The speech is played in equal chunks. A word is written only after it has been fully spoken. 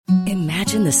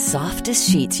Imagine the softest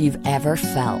sheets you've ever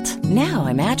felt. Now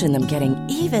imagine them getting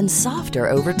even softer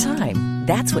over time.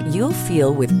 That's what you'll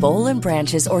feel with Boll &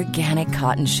 Branch's organic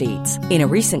cotton sheets. In a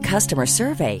recent customer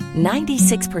survey,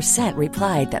 96%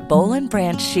 replied that Boll &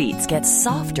 Branch sheets get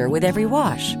softer with every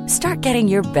wash. Start getting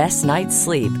your best night's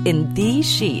sleep in these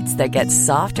sheets that get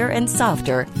softer and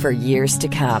softer for years to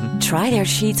come. Try their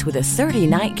sheets with a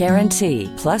 30-night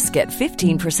guarantee. Plus, get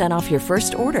 15% off your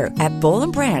first order at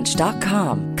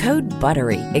bollandbranch.com. Code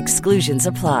BUTTERY. Exclusions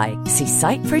apply. See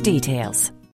site for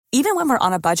details. Even when we're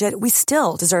on a budget, we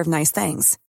still deserve nice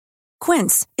things.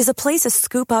 Quince is a place to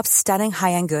scoop up stunning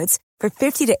high-end goods for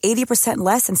 50 to 80%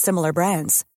 less than similar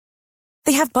brands.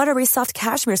 They have buttery soft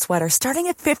cashmere sweaters starting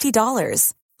at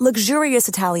 $50, luxurious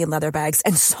Italian leather bags,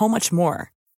 and so much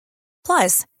more.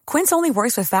 Plus, Quince only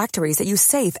works with factories that use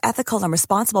safe, ethical, and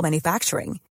responsible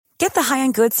manufacturing. Get the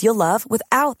high-end goods you'll love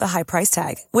without the high price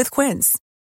tag with Quince.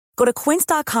 Go to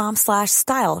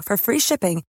quince.com/style for free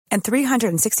shipping and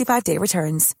 365-day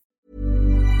returns.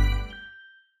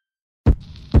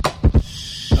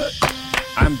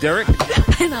 I'm Derek.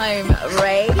 And I'm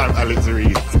Ray. I'm Alex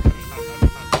Reed.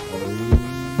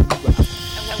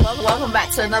 And welcome back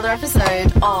to another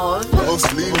episode of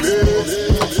Mostly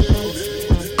Lit.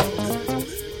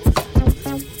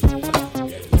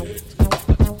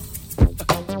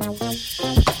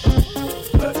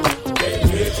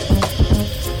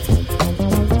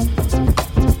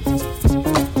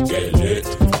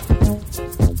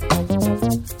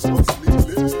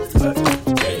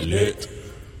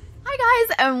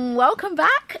 And welcome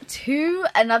back to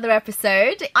another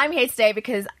episode. I'm here today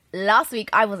because last week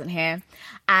I wasn't here,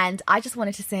 and I just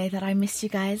wanted to say that I missed you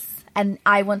guys, and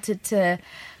I wanted to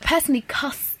personally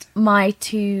cuss my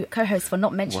two co-hosts for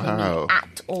not mentioning me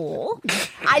at all.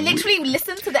 I literally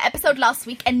listened to the episode last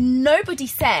week and nobody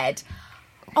said,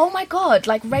 oh my god,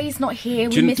 like Ray's not here.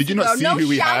 Did you not see who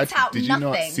we had? Did you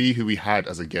not see who we had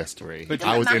as a guest, Ray? But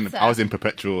I was in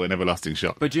perpetual and everlasting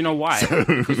shock. But you know why?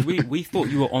 Because we thought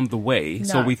you were on the way,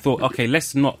 so we thought, okay,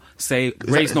 let's not say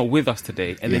Ray's not with us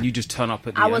today, and then you just turn up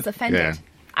at the end. I was offended. Yeah.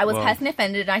 I was personally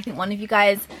offended, and I think one of you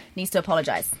guys needs to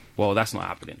apologise. Well, that's not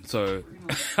happening. So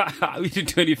we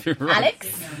didn't do anything wrong.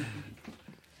 Alex?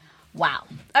 Wow.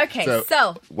 Okay,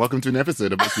 so welcome to an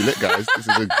episode of Mostly Lit, guys. This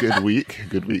is a good week.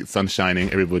 Sun's shining.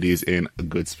 Everybody's in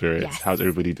good spirits. Yes. How's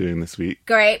everybody doing this week?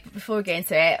 Great. Before we get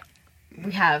into it,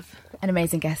 we have an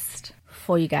amazing guest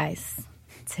for you guys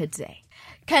today.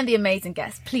 Can the amazing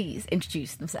guest please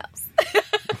introduce themselves?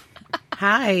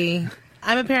 Hi.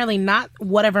 I'm apparently not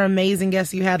whatever amazing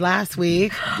guest you had last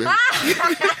week. Who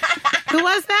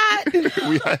was that?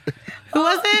 Who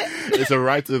was it? It's a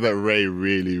writer that Ray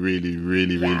really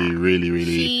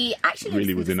She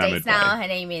actually was in the enamored States now. by. Her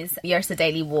name is Yrsa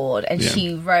Daly Ward, and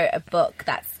she wrote a book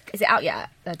is it out yet?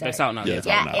 It's out now. Yeah, it's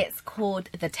out now. It's called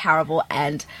The Terrible,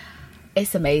 and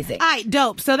it's amazing. All right,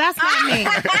 dope. So that's not me.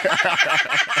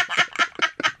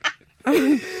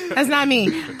 That's not me.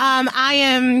 I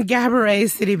am Gabourey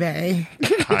City Bay.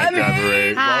 Hi,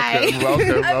 Gabourey. Hi.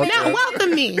 Welcome. No,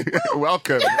 welcome me.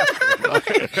 Welcome.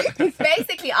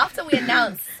 Basically, after we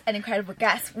announce an incredible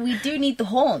guest, we do need the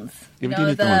horns. Yeah, we do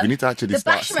need the horns. We need to actually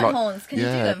start. The bashment horns. Can you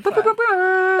do them? We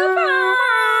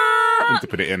need to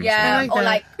put it in. Yeah, or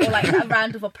like a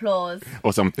round of applause.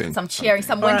 Or something. Some cheering.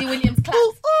 Some Wendy Williams claps.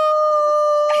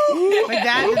 Like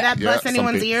that? Did that bless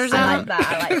anyone's ears out?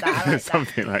 I like that.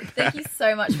 Something like that. Thank you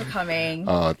so much for coming.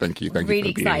 Oh, thank you. Thank you. Really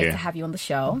excited to have you on the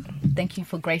show. Thank you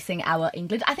for gracing our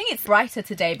England. I think it's brighter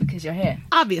today because you're here.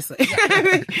 Obviously.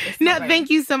 No, thank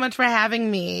you so much for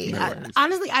having me.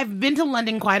 Honestly, I've been to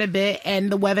London quite a bit,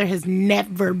 and the weather has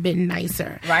never been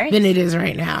nicer than it is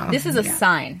right now. This is a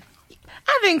sign.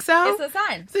 I think so. It's a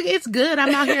sign. It's good.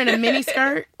 I'm out here in a mini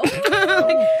skirt.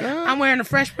 I'm wearing a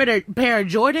fresh pair of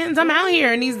Jordans. I'm out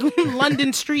here in these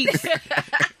London streets.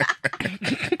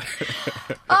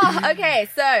 Okay.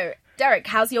 So, Derek,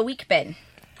 how's your week been?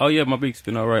 Oh yeah, my week's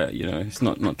been alright. You know, it's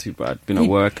not too bad. Been at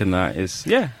work and that is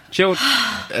chilled.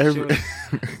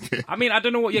 I mean, I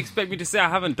don't know what you expect me to say. I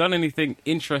haven't done anything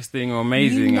interesting or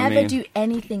amazing. You never do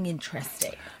anything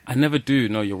interesting. I never do.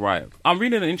 No, you're right. I'm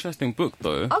reading an interesting book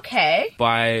though. Okay.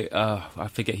 By I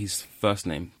forget his first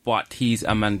name, but he's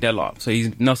a Mandela. So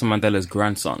he's Nelson Mandela's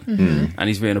grandson, and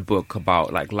he's written a book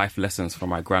about like life lessons from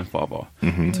my grandfather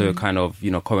to kind of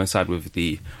coincide with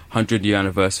the 100-year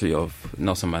anniversary of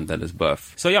Nelson Mandela's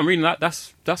birth. So yeah, I'm reading that.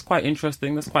 That's quite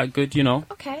interesting. That's quite good.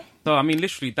 Okay. So I mean,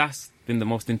 literally, that's been the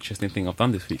most interesting thing I've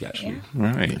done this week. Actually,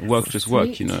 right. Work just work.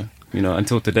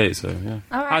 Until today. So yeah.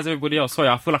 All right. How's everybody else? Sorry,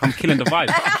 I feel like I'm killing the vibe.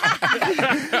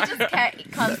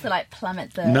 It comes to like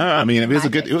plummet the. No, I mean,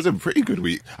 magic. it was a pretty good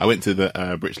week. I went to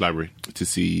the British Library to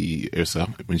see Ursa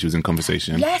when she was in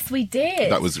Conversation. Yes, we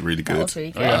did. That was really good. That was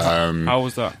really good. How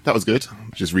was that? That was good.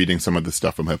 Just reading some of the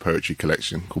stuff from her poetry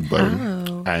collection called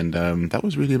Bone. And that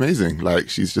was really amazing. Like,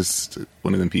 she's just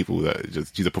one of them people that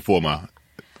she's a performer.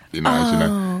 You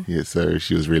know. Yeah, so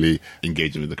she was really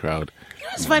engaging with the crowd.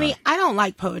 It's funny. I don't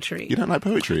like poetry. You don't like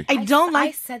poetry? I don't like.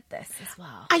 I said this as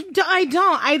well. I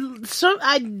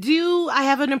don't. I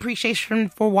have an appreciation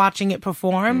for watching it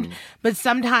performed, but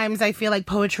sometimes I feel like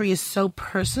poetry is so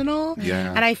personal.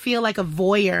 Yeah. And I feel like a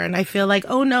voyeur, and I feel like,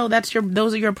 oh no,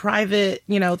 those are your private,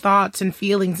 thoughts and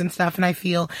feelings and stuff. And I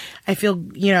feel,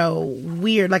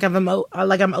 weird, like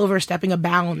I'm overstepping a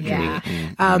boundary,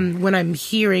 when I'm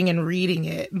hearing and reading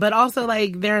it. But also,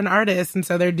 like, they're an artist, and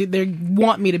so they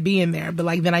want me to be in there. But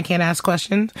like, then I can't ask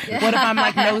questions. Yeah. What if I'm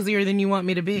like nosier than you want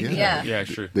me to be? Yeah,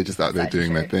 true. They're just out there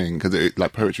doing their thing because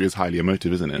like poetry is highly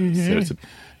emotive, isn't it? So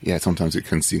sometimes it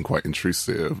can seem quite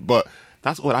intrusive. But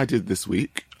that's what I did this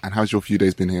week. And how's your few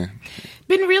days been here?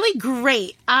 Been really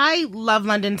great. I love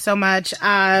London so much.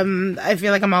 I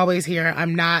feel like I'm always here.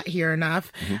 I'm not here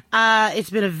enough.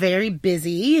 It's been a very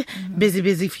busy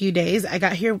few days. I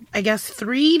got here, I guess,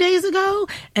 3 days ago.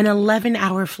 An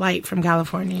 11-hour flight from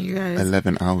California, you guys.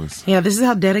 11 hours. Yeah, this is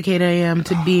how dedicated I am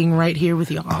to being right here with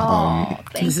y'all.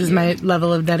 This is my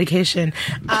level of dedication.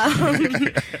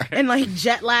 And like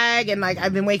jet lag, and like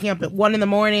I've been waking up at 1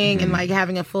 a.m. and like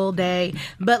having a full day.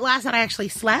 But last night I actually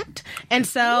slept. And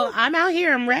so I'm out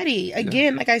here. I'm ready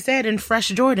again. Like I said, in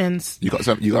fresh Jordans. You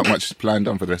got much planned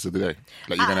on for the rest of the day?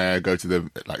 Like you're gonna go to the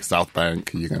South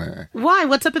Bank. You're gonna. Why?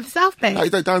 What's up at the South Bank?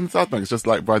 Like down the South Bank. It's just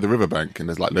like by the riverbank, and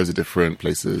there's like loads of different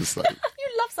places. Like You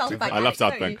love South Bank. I love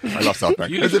South Bank. I love South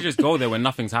Bank. You literally just go there when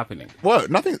nothing's happening.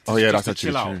 What? Nothing. Oh yeah, that's to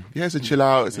actually chill out. true. Yeah, it's a chill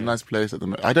out. It's a nice place at the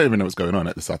moment. I don't even know what's going on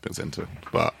at the South Bank Centre,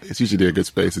 but it's usually a good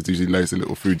space. It's usually loads of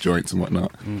little food joints and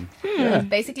whatnot. Yeah.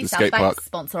 Basically, The South skate Bank park.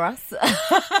 sponsor us.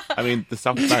 I mean, the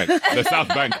South Bank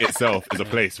itself is a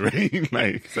place, right?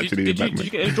 Like, it's actually Did you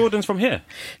get your Jordans from here?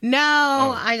 No,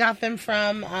 I got them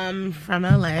from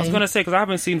LA. I was gonna say because I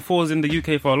haven't seen fours in the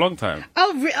UK for a long time.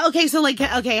 Oh, okay. So like,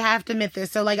 okay, I have to admit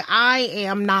this. So like, I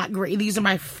am not great. This is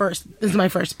my first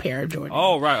pair of Jordans.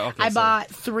 Oh right, okay. I bought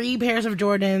 3 pairs of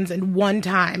Jordans in one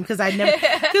time because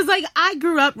like I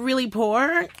grew up really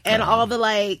poor, and all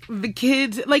the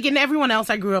kids, like, and everyone else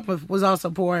I grew up with was also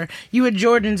poor. You had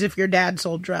Jordans if your dad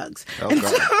sold drugs. Oh,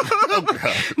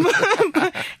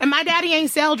 God. And my daddy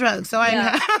ain't sell drugs, so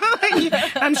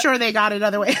I'm sure they got it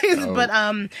other ways. Oh. But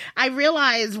I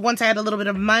realized once I had a little bit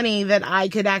of money that I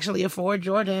could actually afford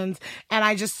Jordans, and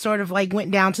I just sort of like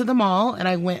went down to the mall and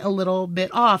I went a little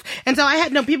bit off. And so I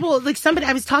had people, like somebody,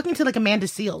 I was talking to like Amanda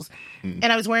Seales, and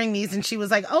I was wearing these, and she was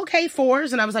like, "Okay,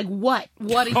 4s," and I was like, "What?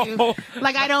 What are you?"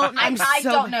 Like I don't know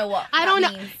what I don't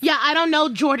that know. means. Yeah, I don't know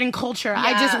Jordan culture.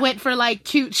 I just went for like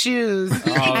cute shoes.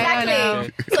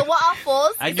 Exactly. So what are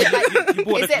 4s? And you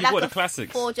bought the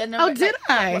classics. 4 generation? Oh, did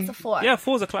I? What's a 4? Yeah,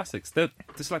 4s are classics. They're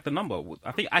just like the number.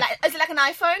 I think. Is it like an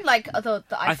iPhone? Like the iPhone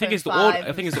I think it's 5?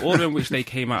 I think it's the order in which they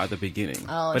came out at the beginning.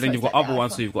 Oh, but then so you've it's got like other the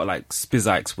ones. iPhone. So you've got like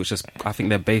Spizikes, which is I think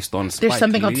they're based on Spike There's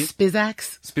something called Lee.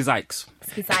 Spizikes. Spizikes.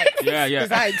 Besides. Yeah.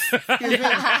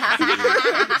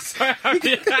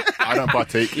 I don't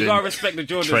partake You in gotta respect the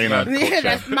Jordans. trainer man.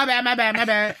 culture. My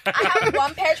bad. I have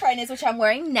 1 pair of trainers which I'm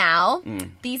wearing now.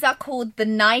 These are called the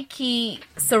Nike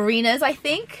Serenas, I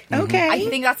think. Okay. I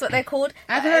think that's what they're called.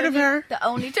 I've heard of her. The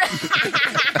only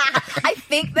I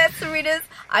think they're Serenas.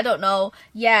 I don't know.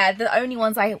 Yeah, the only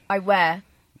ones I wear.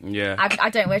 Yeah, I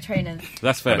don't wear trainers.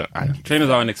 that's fair. I don't- Trainers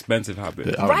are an expensive habit.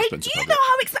 They are Right? expensive Do you habit. know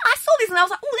how I saw these and I was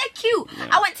like, oh, they're cute.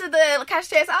 I went to the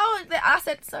cashier. I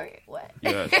said, sorry, what?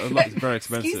 Yeah, it's very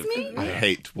expensive. Excuse me? I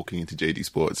hate walking into JD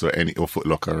Sports or Foot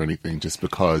Locker or anything just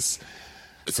because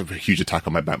it's a huge attack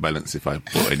on my bank balance if I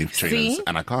bought any trainers,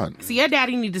 and I can't. See, your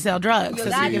daddy need to sell drugs. Your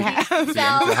So daddy you can needs have. to See,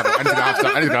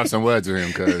 I need to have some words with him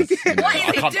because What is he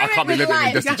I doing can't be with living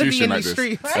life? in You gotta be destitution in like the this.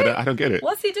 streets. I don't get it.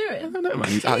 What's he doing? I don't know, man.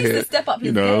 He's out needs here, to step up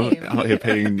his know, game. out here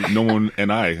paying normal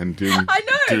NI and doing, I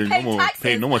know,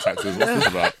 paying normal taxes. What's this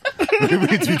about? We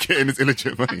need to be getting this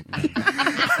illegitimate money.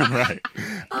 Right.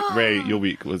 Ray, your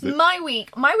week, was it? My week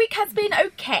has been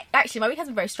okay. Actually, my week has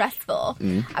been very stressful.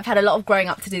 I've had a lot of growing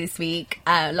up to do this week,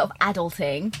 a lot of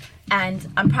adulting, and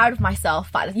I'm proud of myself.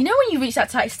 But you know when you reach that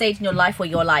type stage in your life where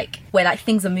you're like,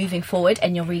 things are moving forward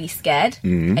and you're really scared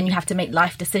and you have to make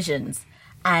life decisions.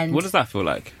 And What does that feel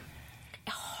like?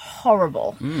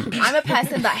 horrible. I'm a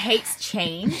person that hates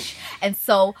change, and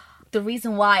so the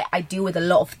reason why I deal with a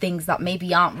lot of things that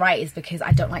maybe aren't right is because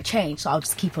I don't like change, so I'll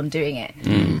just keep on doing it.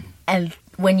 And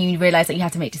when you realize that you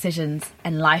have to make decisions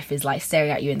and life is like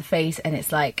staring at you in the face and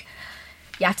it's like,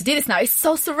 you have to do this now. It's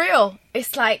so surreal.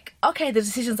 It's like, okay, the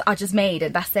decisions are just made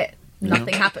and that's it.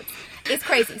 Nothing happens. It's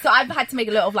crazy. So I've had to make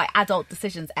a lot of like adult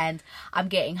decisions and I'm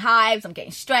getting hives, I'm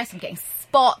getting stressed, I'm getting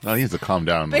spots. Oh, he has to calm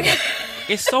down.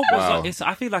 It's so bizarre.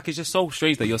 I feel like it's just so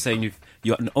strange that you're saying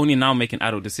you're only now making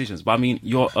adult decisions. But I mean,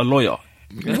 you're a lawyer.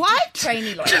 What?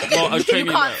 Trainee lawyer. Oh, a You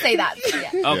trainee can't lawyer. say that.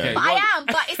 Yeah. Okay. But I am,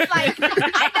 but it's like,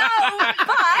 I know,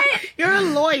 but... You're a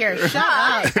lawyer. Shut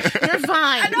up. You're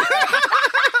fine.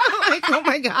 Like, oh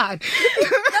my God. No,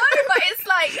 but it's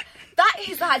like that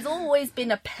has always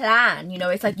been a plan. You know,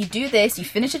 it's like you do this, you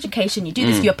finish education, you do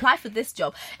this, you apply for this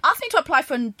job. Ask me to apply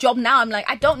for a job now. I'm like,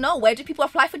 I don't know. Where do people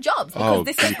apply for jobs? Because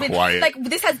this has been like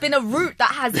this has been a route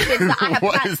that has been that I have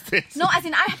What planned. is this? No, as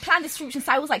in I have planned this route since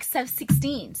I was like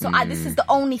 16. So this is the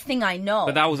only thing I know.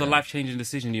 But that was a life-changing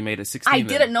decision you made at 16. I then.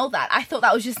 didn't know that. I thought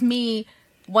that was just me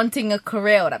wanting a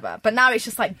career or whatever. But now it's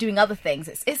just like doing other things.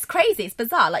 It's crazy. It's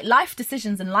bizarre. Like life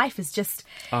decisions and life is just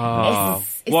it's What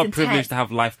intense. a privilege to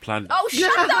have life planned. Oh,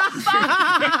 shut the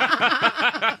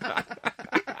fuck!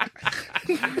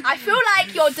 I feel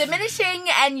like you're diminishing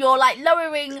and you're like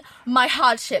lowering my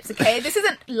hardships, okay? This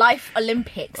isn't life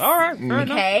Olympics. All right, fair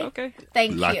Okay. enough. Okay.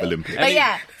 Thank Life you. Olympics. But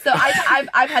yeah, so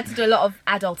I've had to do a lot of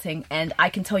adulting and I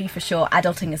can tell you for sure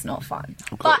adulting is not fun.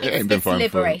 But It ain't it's been fun.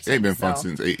 liberating. It ain't been fun so.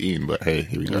 since 18, but hey,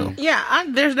 here we go. Yeah,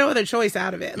 there's no other choice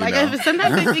out of it. Like, know?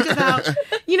 sometimes I think about,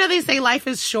 they say life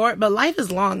is short, but life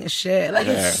is long as shit. Like,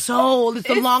 it's the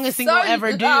longest thing so you'll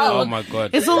ever do. Oh my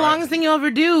God. It's the longest thing you'll ever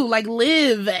do. Like,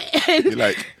 live. And You're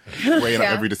like weighing up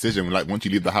Yeah. every decision. Like once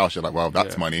you leave the house, you're like, well,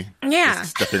 that's money. Yeah.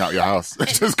 Just stepping out your house.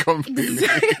 Just completely.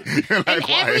 You're like, and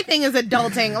why? everything is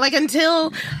adulting. Like,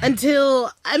 until,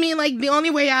 I mean, like, the only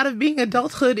way out of being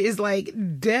adulthood is, like,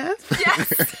 death.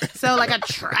 Yes. So, like, a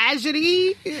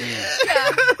tragedy.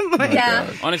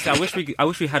 Yeah. Honestly, I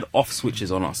wish we had off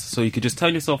switches on us, so you could just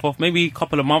turn yourself off maybe a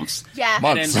couple of months. Yeah.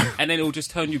 Months. And then it will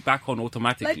just turn you back on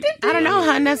automatically. I don't know,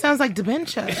 hun. That sounds like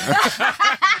dementia. You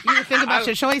gotta think about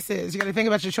your choices. You gotta think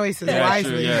about your choices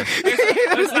wisely. True, yeah.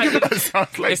 It's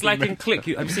Sounds like it's like in Click.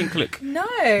 Have you seen Click? No.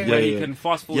 Where you can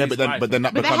fast forward. Yeah, his but life. then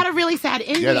that But that become, had a really sad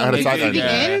ending. yeah, that had a Did side you see the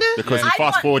ending. end? Because he I'd fast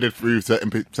want- forwarded through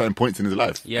certain points in his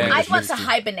life. Yeah. I'd want to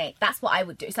hibernate. That's what I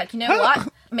would do. It's like, you know what?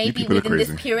 Maybe people are within this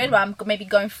crazy. period where I'm maybe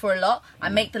going for a lot, I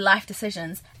make the life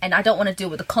decisions and I don't want to deal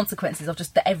with the consequences of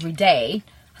just the everyday.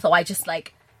 So I just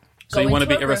like So you go want to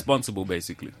into be a- irresponsible,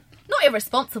 basically. Not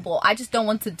irresponsible. I just don't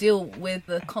want to deal with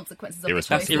the consequences of the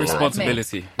Irresponsible. That's choices that I've made.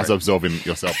 irresponsibility. That's absolving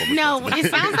yourself. Of No, responsibility.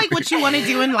 it sounds like what you want to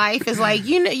do in life is like,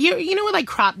 you know what like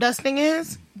crop dusting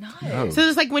is? No. So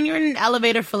it's like when you're in an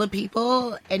elevator full of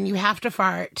people and you have to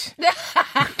fart.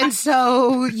 And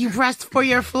so you press for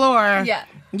your floor. Yeah.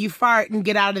 You fart and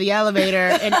get out of the elevator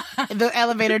and the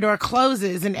elevator door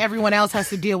closes and everyone else has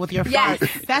to deal with your Yes. fart.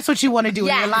 That's what you want to do in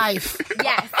Yes. your life.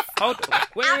 Yes.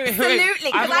 Wait.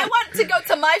 Absolutely. Because I want to go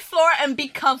to my floor and be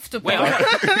comfortable. Wait,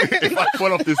 If I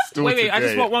fall off this stool wait. I just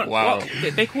today, want one. wow.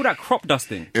 They call that crop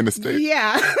dusting. In the States.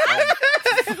 Yeah.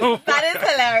 That is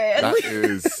hilarious. That is.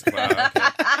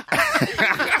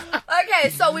 Okay,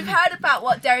 so we've heard about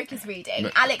what Derek is reading.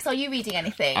 Alex, are you reading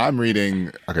anything? I'm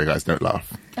reading. Okay, guys, don't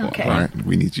laugh. Okay. Right?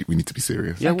 We need to be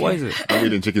serious. Yeah, what is it? I'm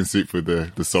reading Chicken Soup for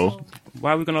the Soul.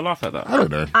 Why are we gonna laugh at that? I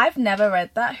don't know. I've never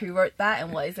read that. Who wrote that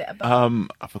and what is it about?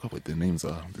 I forgot what their names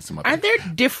are. This is my Aren't there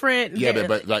different? Yeah,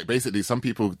 but like basically, some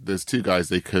people. There's two guys.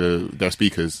 They're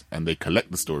speakers and they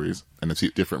collect the stories, and there's two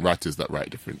different writers that write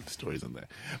different stories on there.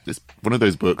 It's one of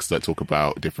those books that talk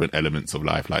about different elements of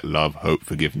life, like love, hope,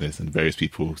 forgiveness, and various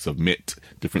people submit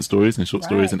different stories and short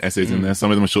stories and essays in there.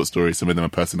 Some of them are short stories, some of them are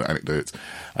personal anecdotes.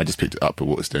 I just picked it up at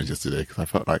Waterstones yesterday because I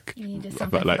felt like You needed I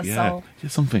something felt like for the soul.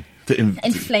 just something to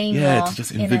Inflame yeah, your to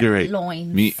just inner invigorate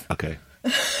loins. me. Okay.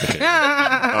 But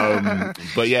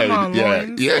yeah, Come on, yeah,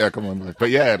 loins. yeah, come on. But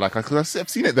yeah, like cause I've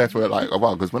seen it there for like a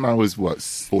while. Because when I was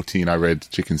 14, I read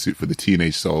Chicken Soup for the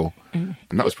Teenage Soul, and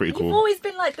that was pretty You've cool. always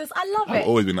been like this. I love I've it.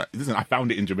 always been like, listen, I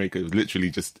found it in Jamaica. It was literally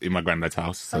just in my granddad's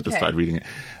house, so I just Okay. started reading it.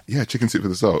 Yeah, Chicken Soup for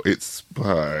the Soul. It's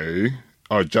by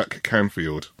Jack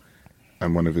Canfield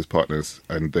and one of his partners,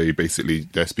 and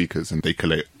they're speakers and they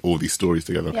collate all these stories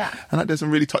together. Yeah. And like, there's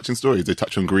some really touching stories. They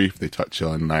touch on grief. They touch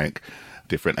on like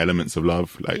different elements of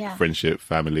love, like Yeah. friendship,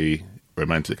 family,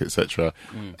 romantic, etc.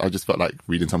 I just felt like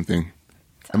reading something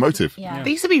emotive. Yeah.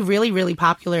 They used to be really, really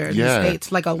popular in Yeah. the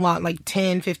States, like a lot, like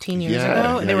 10, 15 years Yeah,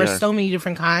 ago. And there were yeah. so many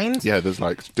different kinds. Yeah, there's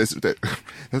like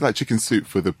Chicken Soup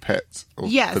for the pets. Or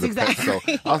Yes, for the pets.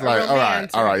 exactly. So I was like,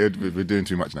 Romance. all right, we're doing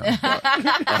too much now.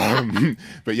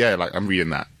 But yeah, like I'm reading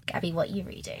that. Gabby, what are you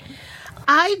reading?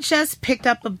 I just picked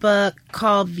up a book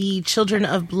called The Children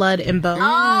of Blood and Bone.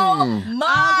 Oh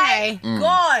my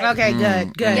God. Okay,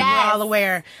 good. Yes. We're all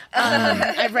aware.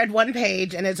 I've read one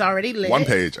page and it's already lit. One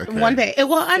page, okay. One page.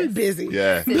 Well, I'm busy.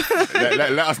 Yeah.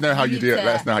 let us know how you do it.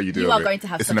 Let us know how you do it. You are going to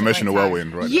have It's such an a great emotional time.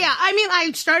 whirlwind, right? Yeah, I mean,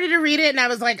 I started to read it and I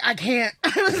was like, I can't.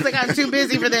 I was like, I'm too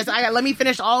busy for this. Let me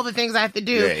finish all the things I have to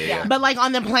do. Yeah. But like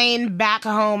on the plane back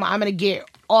home, I'm gonna get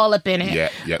all up in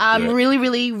it. Yeah. I'm really,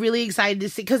 really, really excited to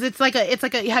see because it's like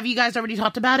a. Have you guys already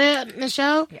talked about it in the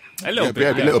show? A little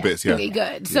bit. Yeah, little bits, yeah. Okay,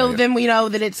 good. So then we know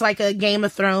that it's like a Game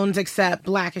of Thrones except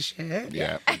black as shit.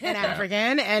 Yeah. And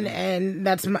African, and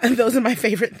those are my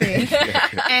favorite things.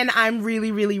 And I'm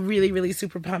really, really, really, really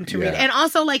super pumped to read it. And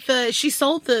also, like she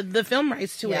sold the film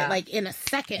rights to it like in a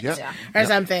second or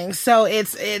something. So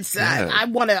it's I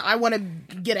wanna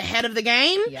get ahead of the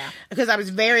game because I was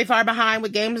very far behind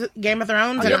with Game of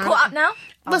Thrones. You're caught up now?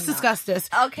 Let's discuss this.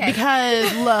 Okay.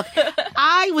 Because, look,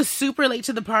 I was super late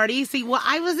to the party. See, well,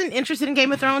 I wasn't interested in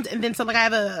Game of Thrones. And then, so, like, I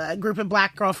have a group of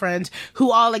black girlfriends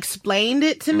who all explained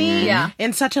it to me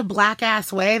in such a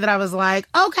black-ass way that I was like,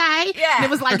 okay. Yeah. And it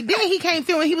was like, then he came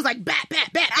through and he was like, bat.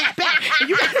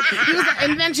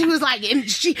 And then she was like, and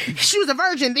she was a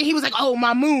virgin. Then he was like, oh,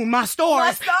 my moon, my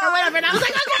stars, or whatever. And I was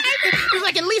like, okay. He was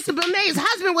like, and Lisa Bonet's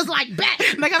husband was like, bat.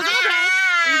 Like, I was like,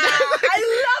 okay.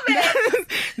 I love it.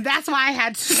 That's why I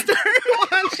had to start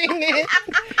watching it.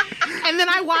 And then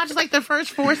I watched like the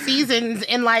first 4 seasons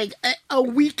in like a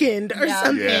weekend or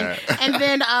something. Yeah. And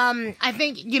then I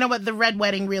think, you know what, The Red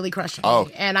Wedding really crushed me. Oh.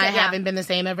 And I haven't been the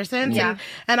same ever since. Yeah.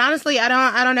 And honestly,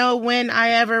 I don't know when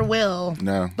I ever will.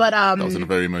 No. But that was a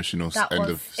very emotional end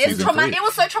of season 3. It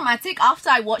was so traumatic. After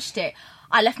I watched it,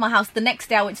 I left my house. The next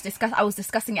day, I was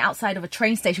discussing it outside of a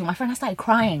train station with my friend. I started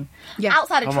crying. Yeah.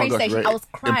 Outside a Oh my train gosh, station, right. I was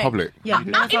crying. In public? Yeah.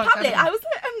 Not in public. I was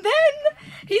like, and then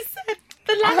he said,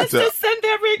 the had to- Lannisters send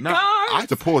their regards. No, I had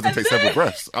to pause and take several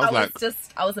breaths. I was like,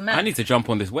 I was a mess. I need to jump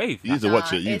on this wave. you need to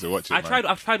watch it. You need to it's- watch it.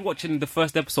 I've tried watching the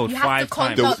first episode You have 5 to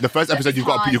times. contact- The first episode, you've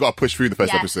got to push through the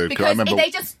first episode. because I remember they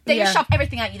just shove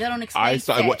everything at you. They don't explain. I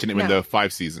started shit. watching it when there were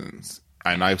 5 seasons,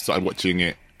 and I started watching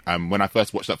it. When I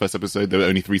first watched that first episode, there were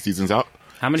only 3 seasons out.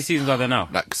 How many seasons are there now?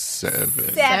 Like 7.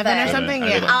 7 or something.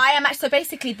 Yeah. I am actually, so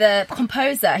basically the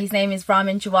composer, his name is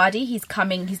Ramin Djawadi. He's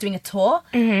doing a tour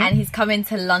and he's coming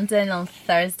to London on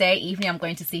Thursday evening. I'm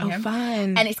going to see him.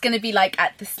 fun. And it's going to be like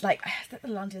at this, like, at the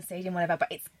London Stadium, whatever, but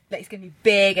it's going to be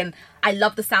big and I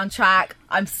love the soundtrack.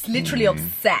 I'm literally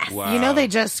obsessed. Wow. You know they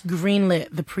just greenlit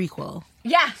the prequel.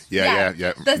 Yeah.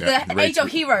 The Age of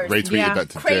Heroes. Retweeted that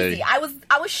today. Crazy.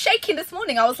 I was shaking this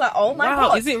morning. I was like, oh my Wow,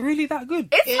 God. is it really that good?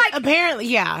 It's like, Apparently,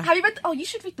 yeah. have you read, you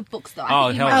should read the books though. Oh, I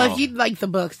think hell you no. might. Oh, if you like the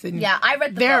books, then Yeah, I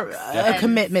read the they're books. a and-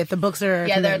 commitment. The books are a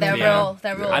Yeah, they're commitment. real.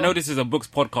 They're real. I know this is a books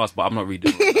podcast, but I'm not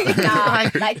reading it. Nah,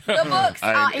 like the books.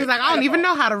 He's like, I don't even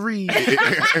know how to read. It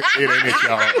ain't it,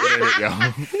 y'all. It ain't it,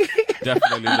 y'all.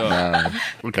 Definitely not.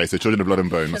 Okay, so Children of Blood and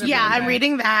Bones. Yeah, I'm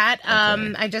reading that.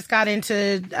 I just got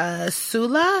into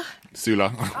Sula. Sula.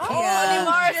 Toni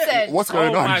Morrison. What's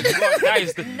going Oh on? my God, that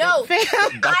is the... No,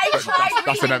 I tried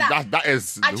reading that. That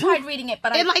is. I tried reading it,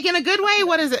 but And like in a good way.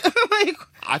 What is it? Like,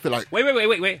 I feel like.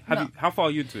 Wait. How far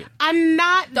are you into it? I'm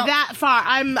not Don't- that far.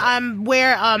 I'm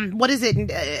where what is it?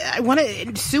 I want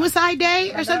to Suicide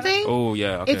Day or something. Oh,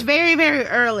 yeah, okay. It's very, very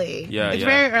early. Yeah, it's yeah.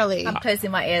 very early. I'm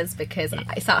closing my ears because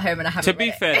it's at home and I haven't To be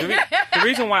read it. fair, the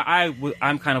reason why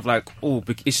I'm kind of like,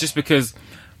 it's just because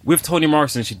with Toni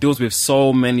Morrison, she deals with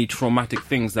so many traumatic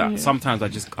things that sometimes I'm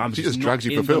She just just not drags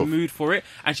you in for the filth. mood for it,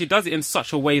 and she does it in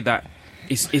such a way that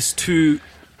it's too,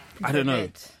 I don't know.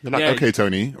 You're like, okay,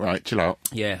 Tony, right, chill out.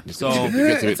 Yeah. So Get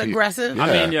to It's it. aggressive.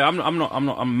 I mean, yeah, I'm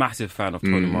a massive fan of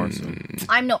Toni Morrison.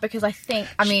 I'm not because I think.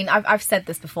 I mean, I've said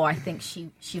this before. I think she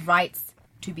writes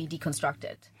to be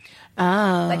deconstructed.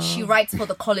 Oh. Like she writes for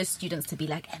the college students to be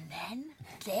like, and then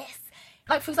this.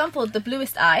 Like, for example, The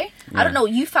Bluest Eye. I don't know,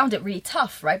 you found it really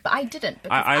tough, right? But I didn't.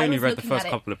 because I only was read the looking first at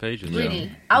it- couple of pages.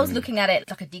 Really? I was looking at it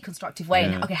like a deconstructive way.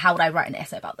 And, okay, how would I write an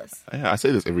essay about this? Yeah, I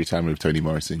say this every time with Toni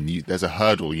Morrison. There's a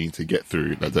hurdle you need to get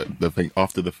through. Like the thing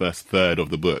after the first third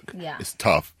of the book, Yeah. it's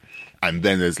tough. And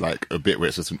then there's like a bit where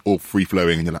it's just all free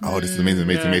flowing, and you're like, oh, this is amazing,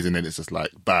 amazing. And it's just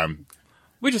like, bam,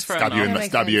 Which is fair stab you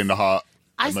enough. in the heart.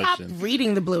 I stopped emotion.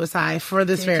 reading The Bluest Eye for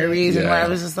this very reason, where Yeah. I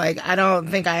was just like, I don't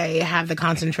think I have the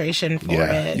concentration for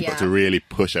Yeah, it. you've got to really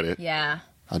push at it. Yeah.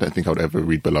 I don't think I would ever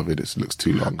read Beloved. It looks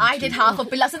too long. I did half of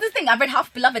Beloved. So this thing, I read half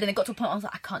of Beloved and it got to a point where I was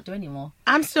like, I can't do anymore.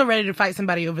 I'm still ready to fight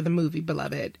somebody over the movie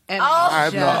Beloved. And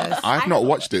I've not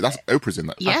watched it. That's Oprah's in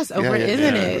that. Yes, Oprah is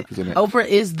in it. Oprah's in it. Oprah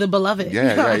is the Beloved.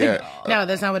 Yeah. No,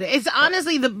 that's not what it is. It's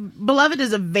honestly, the Beloved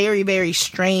is a very, very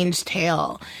strange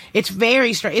tale. It's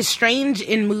very strange. It's strange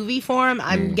in movie form.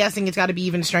 I'm guessing it's got to be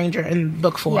even stranger in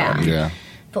book form. Yeah.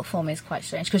 Book form is quite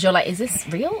strange because you're like, is this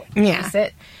real? Yeah. Is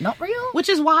it not real? Which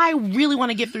is why I really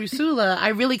want to get through Sula.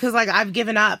 Because I've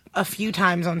given up a few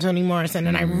times on Toni Morrison,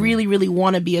 and I really, really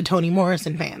want to be a Toni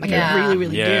Morrison fan. I really,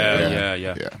 really do.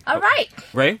 Yeah. All right.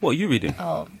 Ray, what are you reading?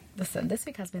 Oh, listen, this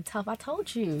week has been tough. I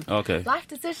told you. Okay. Life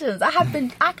decisions. I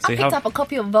picked how- up a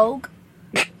copy of Vogue,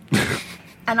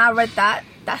 and I read that.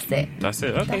 That's it. That's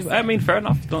it. Okay. I mean, fair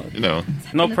enough. No Been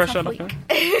a pressure. tough Nothing. week.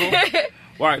 Cool.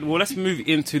 All right. Well, let's move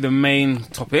into the main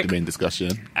topic. The main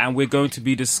discussion. And we're going to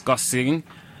be discussing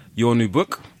your new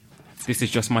book. This is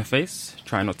Just My Face.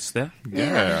 Try not to stare.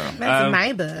 Yeah. That's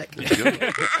my book.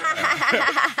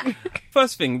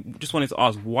 First thing, just wanted to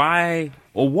ask why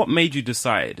or what made you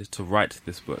decide to write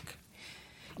this book?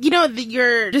 You know,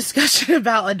 your discussion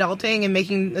about adulting and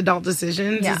making adult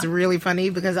decisions is really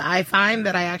funny because I find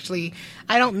that I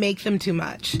don't make them too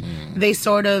much. They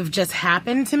sort of just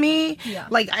happen to me. Yeah.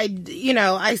 Like, I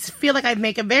feel like I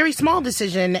make a very small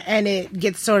decision and it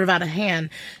gets sort of out of hand.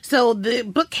 So the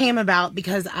book came about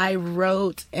because I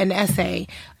wrote an essay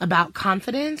about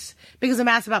confidence because I'm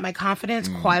asked about my confidence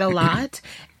quite a lot.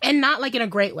 And not like in a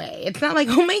great way. It's not like,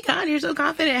 oh my God, you're so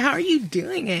confident. How are you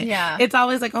doing it? Yeah. It's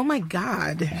always like, oh my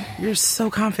God, you're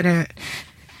so confident.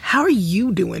 How are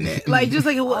you doing it? Like, just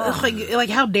like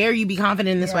how dare you be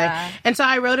confident in this way? And so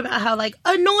I wrote about how like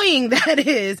annoying that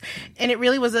is. And it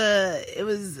really was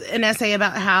an essay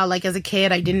about how like as a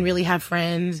kid, I didn't really have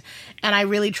friends and I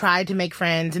really tried to make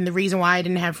friends. And the reason why I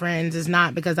didn't have friends is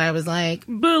not because I was like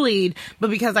bullied, but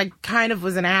because I kind of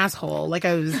was an asshole. Like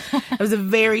I was a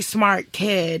very smart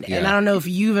kid. And I don't know if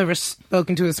you've ever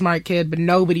spoken to a smart kid, but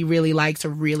nobody really likes a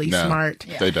really smart,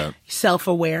 they don't.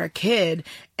 self-aware kid.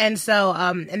 And so,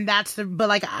 and that's but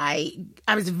like I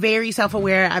was very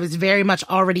self-aware. I was very much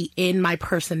already in my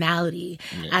personality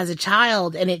as a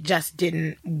child, and it just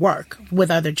didn't work with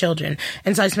other children.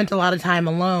 And so I spent a lot of time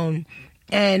alone,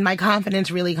 and my confidence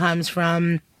really comes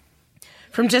from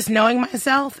just knowing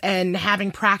myself and having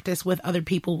practice with other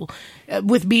people,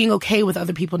 with being okay with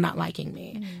other people not liking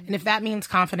me. And if that means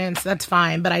confidence, that's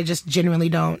fine, but I just genuinely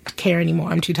don't care anymore.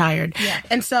 I'm too tired.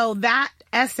 And so that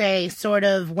essay sort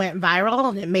of went viral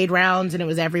and it made rounds and it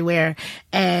was everywhere.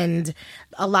 And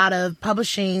a lot of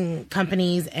publishing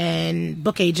companies and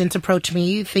book agents approached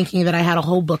me thinking that I had a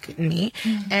whole book in me.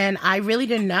 And I really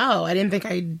didn't know. I didn't think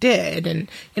I did. And,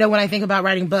 you know, when I think about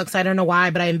writing books, I don't know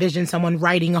why, but I envision someone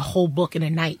writing a whole book in a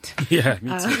night. Yeah,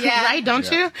 me too. Right? Don't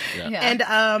you? Yeah.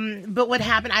 And, but what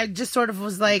happened, I just sort of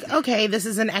was like, okay, this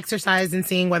is an exercise in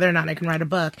seeing whether or not I can write a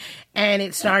book. And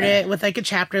it started with like a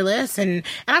chapter list. And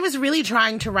I was really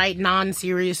trying to write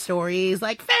non-serious stories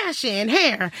like fashion,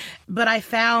 hair. But I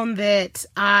found that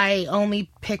I only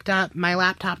picked up my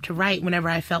laptop to write whenever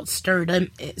I felt stirred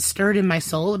in my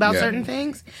soul about certain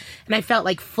things. And I felt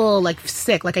like full, like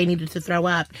sick, like I needed to throw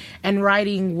up. And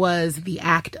writing was the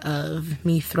act of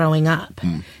me throwing up.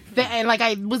 And like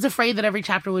I was afraid that every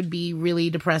chapter would be really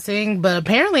depressing, but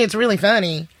apparently it's really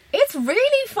funny. It's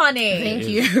really funny. Thank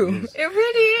you. It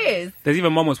really is. There's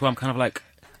even moments where I'm kind of like,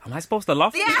 am I supposed to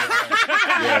laugh? Literally.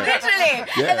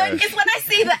 And then it's when I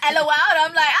see the LOL,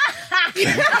 I'm like,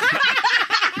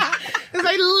 Because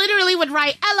I literally would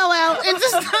write LOL and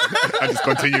just... And just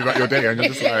continue about your day, and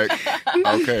you're just like,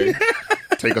 okay,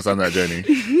 take us on that journey.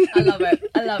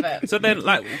 I love it. So then,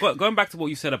 like, going back to what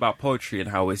you said about poetry and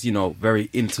how it's, you know, very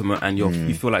intimate and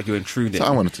you feel like you're intruding. So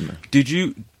I wanted to know. Did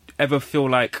you ever feel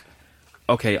like,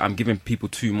 okay, I'm giving people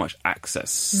too much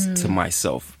access to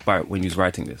myself when you was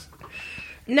writing this?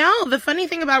 No, the funny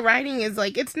thing about writing is,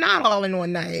 like, it's not all in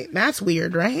one night. That's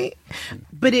weird, right?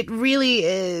 But it really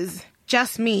is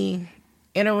just me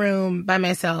in a room by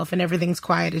myself and everything's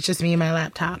quiet. It's just me and my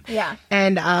laptop. Yeah.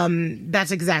 And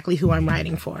that's exactly who I'm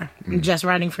writing for. I'm just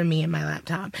writing for me and my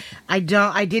laptop. I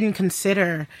didn't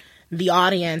consider the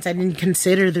audience. I didn't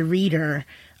consider the reader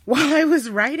while I was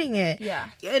writing it. Yeah.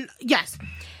 And yes,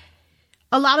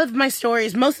 a lot of my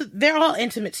stories, they're all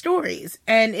intimate stories,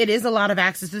 and it is a lot of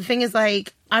access. The thing is,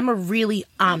 like, I'm a really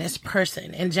honest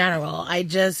person in general. I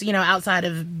just, you know, outside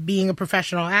of being a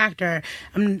professional actor,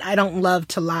 I don't love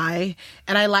to lie,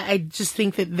 and I just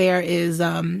think that there is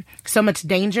so much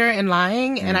danger in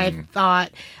lying, and I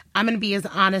thought I'm going to be as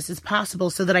honest as possible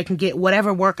so that I can get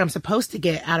whatever work I'm supposed to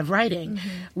get out of writing.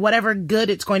 Whatever good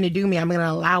it's going to do me, I'm going to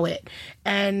allow it.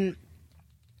 And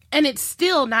And it's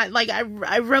still not like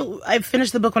I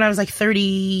finished the book when I was like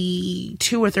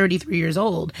 32 or 33 years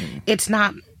old. It's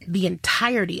not the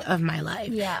entirety of my life.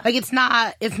 Yeah. Like it's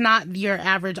not your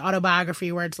average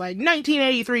autobiography where it's like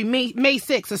 1983 May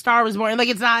 6th a star was born. Like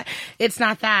it's not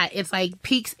that. It's like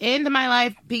peeks into my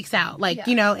life, peeks out. Like,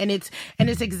 you know, and it's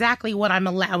exactly what I'm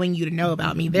allowing you to know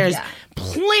about me. There's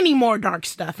plenty more dark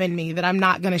stuff in me that I'm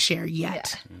not going to share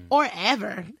yet or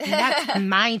ever. And that's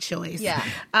my choice. Yeah.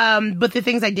 But the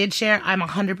things I did share, I'm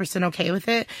 100% okay with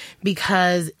it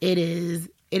because it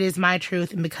is my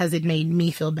truth and because it made me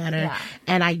feel better. Yeah.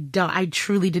 And I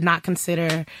truly did not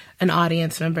consider an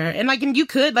audience member. And you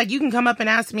can come up and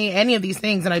ask me any of these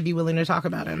things and I'd be willing to talk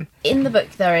about them. In the book,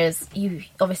 you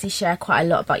obviously share quite a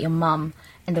lot about your mum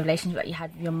and the relationship that you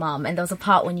had with your mum. And there was a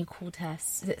part when you called her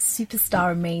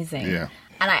superstar amazing. Yeah.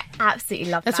 And I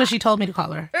absolutely love that. That's what she told me to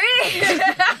call her. Really?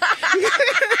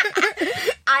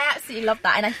 I absolutely love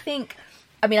that. And I think,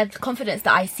 the confidence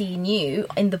that I see in you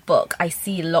in the book, I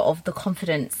see a lot of the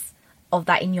confidence of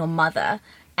that in your mother.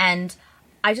 And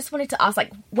I just wanted to ask,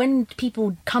 when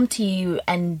people come to you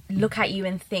and look at you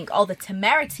and think, oh, the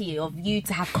temerity of you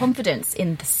to have confidence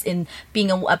in being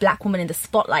a black woman in the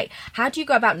spotlight, how do you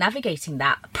go about navigating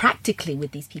that practically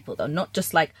with these people, though? Not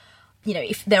just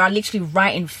if they are literally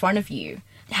right in front of you,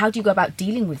 how do you go about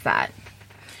dealing with that?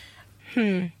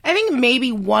 I think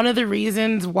maybe one of the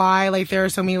reasons why there are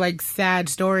so many sad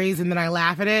stories and then I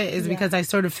laugh at it is because I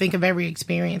sort of think of every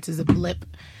experience as a blip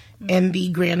in the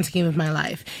grand scheme of my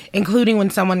life, including when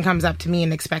someone comes up to me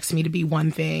and expects me to be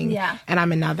one thing and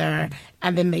I'm another,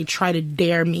 and then they try to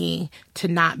dare me to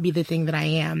not be the thing that I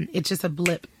am. It's just a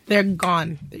blip. They're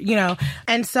gone,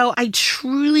 And so I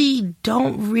truly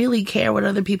don't really care what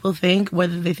other people think,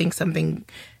 whether they think something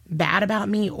bad about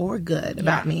me or good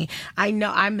about me. I know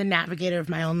I'm the navigator of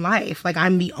my own life.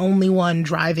 I'm the only one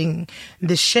driving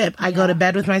the ship. I go to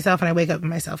bed with myself and I wake up with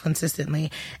myself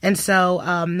consistently. And so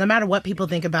no matter what people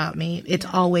think about me, it's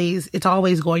always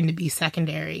going to be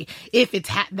secondary if it's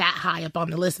that high up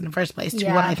on the list in the first place to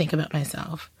what I think about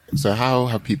myself. So how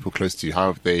have people close to you,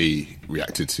 how have they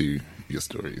reacted to your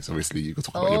stories? Obviously, you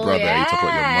talk about your brother, you talk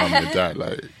about your mum, your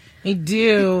dad, I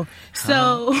do.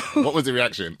 So... what was the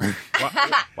reaction?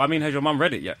 Has your mum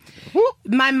read it yet?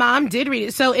 My mom did read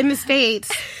it. So in the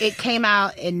States, it came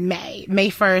out in May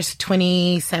 1st,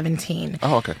 2017.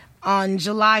 Oh, okay. On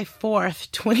July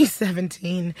 4th,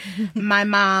 2017, my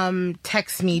mom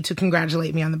texts me to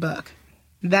congratulate me on the book.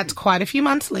 That's quite a few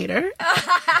months later,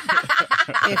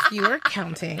 if you are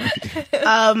counting.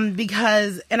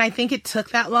 Because, and I think it took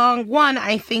that long. One,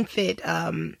 I think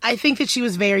that she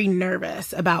was very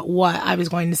nervous about what I was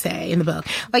going to say in the book.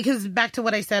 Because back to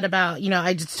what I said about,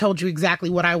 I just told you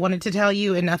exactly what I wanted to tell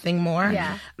you and nothing more.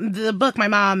 Yeah. The book, my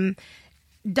mom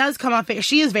does come off,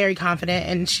 she is very confident,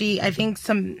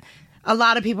 and a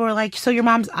lot of people are like, so your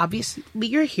mom's obviously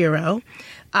your hero,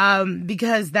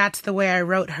 because that's the way I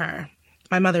wrote her.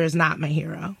 My mother is not my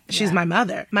hero. She's my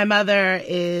mother. My mother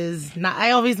is not...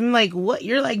 I always am like, what?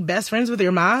 You're best friends with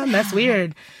your mom? That's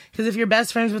weird. Because if you're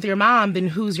best friends with your mom, then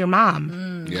who's your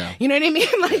mom? Yeah. You know what I mean?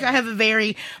 I have a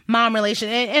very mom relation.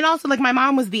 And also, my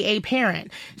mom was the A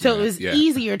parent. So it was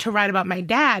easier to write about my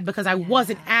dad because I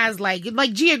wasn't as,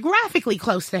 geographically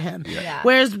close to him. Yeah.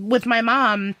 Whereas with my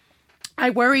mom... I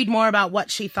worried more about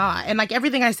what she thought. And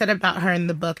everything I said about her in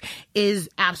the book is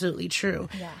absolutely true.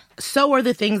 Yeah. So are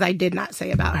the things I did not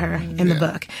say about her in the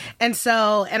book. And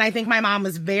I think my mom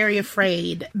was very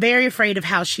afraid of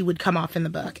how she would come off in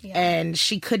the book. Yeah. And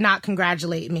she could not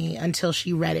congratulate me until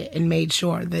she read it and made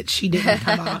sure that she didn't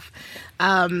come off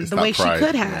the way she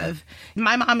could have. Yeah.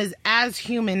 My mom is as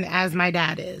human as my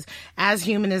dad is, as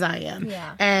human as I am.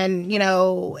 Yeah. And,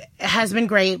 has been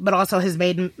great, but also has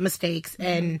made mistakes.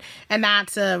 And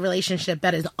that's a relationship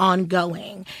that is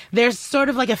ongoing. There's sort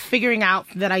of a figuring out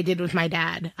that I did with my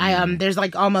dad. There's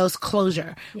almost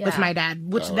closure with my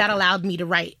dad, which that allowed me to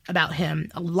write about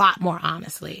him a lot more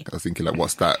honestly. I was thinking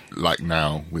what's that like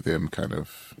now with him, kind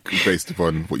of based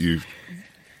upon what you've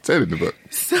said in the book.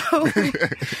 So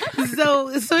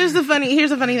here's the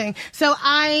funny thing. So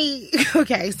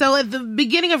at the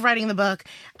beginning of writing the book,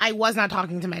 I was not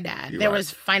talking to my dad. There was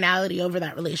finality over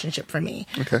that relationship for me.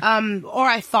 Okay. Or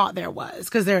I thought there was,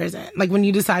 because there isn't. When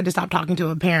you decide to stop talking to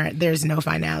a parent, there's no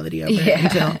finality over it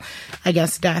until, I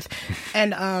guess, death.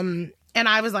 And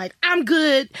I was like, I'm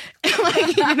good.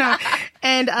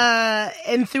 And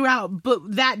throughout,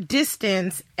 but that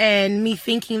distance and me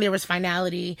thinking there was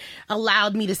finality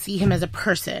allowed me to see him as a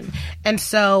person. And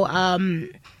so,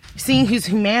 seeing his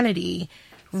humanity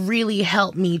really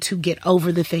helped me to get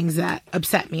over the things that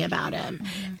upset me about him.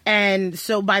 And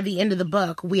so by the end of the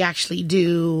book,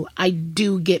 I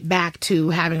do get back to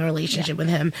having a relationship with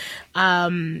him.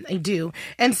 I do.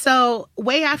 And so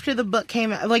way after the book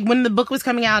came out, like when the book was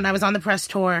coming out and I was on the press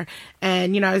tour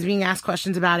and, I was being asked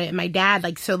questions about it, and my dad,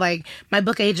 my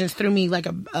book agents threw me like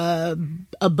a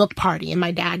book party, and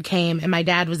my dad came, and my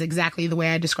dad was exactly the way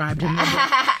I described him.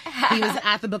 He was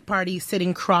at the book party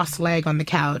sitting cross-legged on the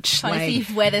couch. Trying to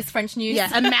see where there's French news.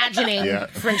 Yeah, imagining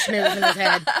French news in his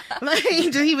head.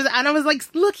 And I was like,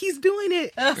 look, he's doing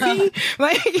it. See?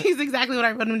 He's exactly what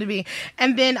I want him to be.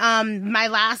 And then my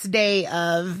last day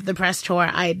of the press tour,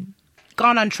 I'd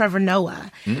gone on Trevor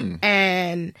Noah.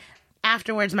 And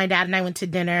afterwards, my dad and I went to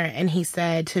dinner, and he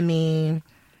said to me,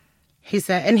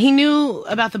 and he knew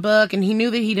about the book, and he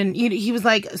knew that he was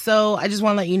like, so I just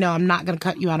want to let you know, I'm not going to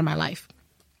cut you out of my life.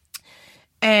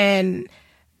 And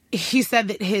he said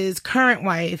that his current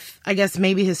wife, I guess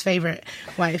maybe his favorite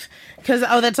wife, because,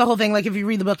 that's the whole thing. Like, if you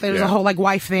read the book, there's a whole,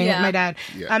 wife thing with my dad.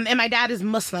 Yeah. And my dad is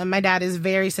Muslim. My dad is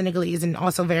very Senegalese and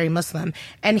also very Muslim.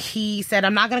 And he said,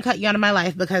 I'm not going to cut you out of my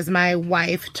life because my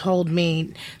wife told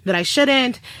me that I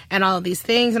shouldn't and all of these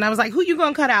things. And I was like, who you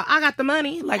going to cut out? I got the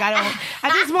money.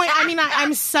 At this point,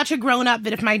 I'm such a grown up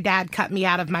that if my dad cut me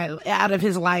out of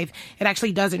his life, it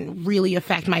actually doesn't really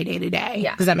affect my day to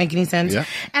day. Does that make any sense? Yeah.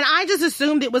 And I just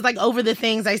assumed it was over the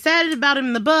things I said about him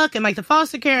in the book and the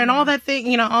foster care and all that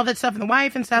thing, all that stuff and the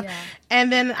wife and stuff. Yeah.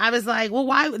 And then I was like, well,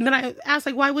 why? And then I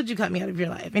asked, why would you cut me out of your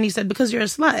life? And he said, because you're a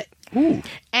slut. Ooh.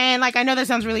 And I know that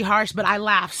sounds really harsh, but I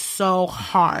laughed so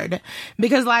hard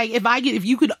because if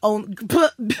you could own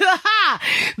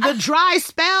the dry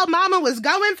spell Mama was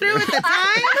going through at the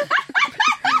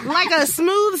time, like a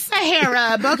smooth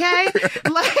Sahara, okay?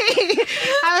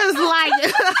 I was like,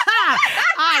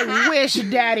 I wish,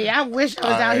 Daddy, I wish I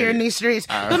was out here in these streets.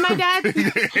 But my dad,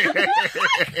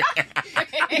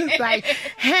 it's like,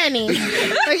 honey,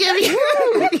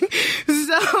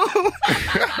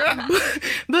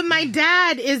 but my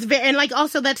dad is very, and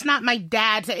also that's not my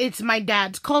dad's, it's my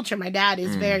dad's culture. My dad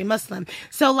is very Muslim.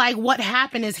 So what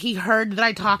happened is he heard that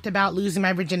I talked about losing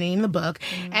my virginity in the book,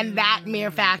 and that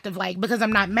mere fact of because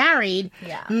I'm not married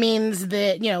means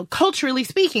that, culturally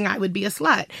speaking, I would be a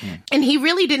slut. And he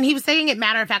really didn't. He was saying it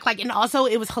matter of fact, and also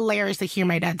it was hilarious to hear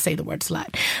my dad say the word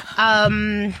slut.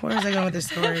 Where was I going with this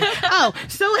story? Oh,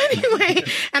 so anyway,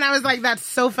 and I was like, that's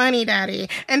so funny, Daddy.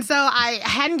 And so I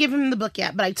hadn't given him the book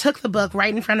yet, but I took the book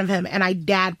right in front of him and I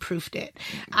dad proofed it.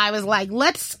 I was like,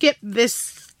 let's skip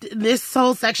this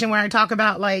whole section where I talk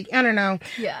about boning,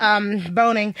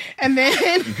 and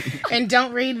then and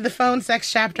don't read the phone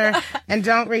sex chapter and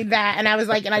don't read that. And I was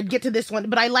like, and I'd get to this one,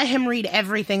 but I let him read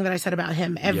everything that I said about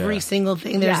him, every single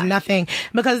thing. There's nothing,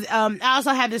 because I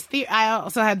also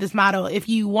had this motto: if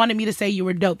you wanted me to say you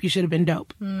were dope, you should have been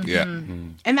dope.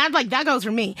 And that goes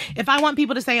for me. If I want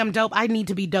people to say I'm dope, I need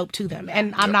to be dope to them,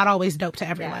 and I'm not always dope to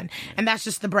everyone, and that's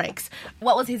just the breaks.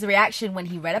 What was his reaction when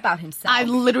he read about himself? I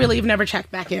literally have never checked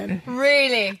back in.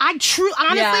 Really?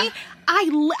 Honestly,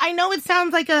 I know it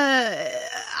sounds like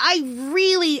I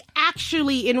really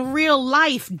actually in real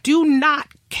life do not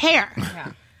care.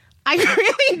 Yeah. I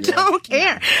really don't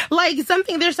care.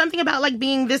 There's something about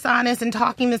being this honest and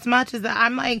talking this much is that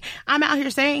I'm out here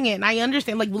saying it, and I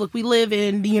understand. Look, we live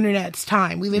in the internet's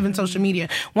time. We live in social media.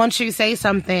 Once you say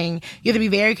something, you have to be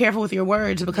very careful with your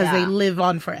words because they live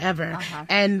on forever.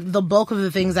 And the bulk of the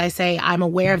things I say, I'm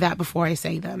aware of that before I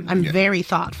say them. I'm very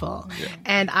thoughtful.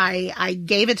 And I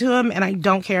gave it to him, and I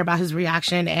don't care about his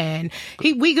reaction. And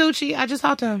we Gucci. I just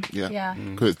talked to him. Yeah.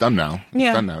 Because it's done now. Yeah.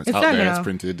 It's done now. It's out there. It's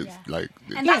printed. It's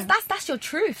and that's your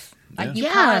truth. You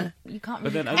can't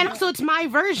really. And also, it's my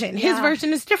version. His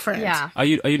version is different. Yeah. Are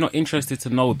you not interested to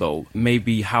know though?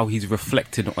 Maybe how he's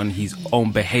reflected on his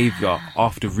own behavior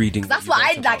after reading. That's what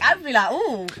I'd like. I'd be like,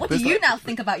 oh, what do you now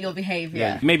think about your behavior?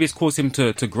 Yeah. Maybe it's caused him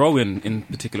to grow in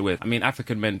particular ways. I mean,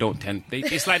 African men don't tend.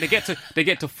 It's like they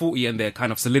get to 40 and they're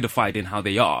kind of solidified in how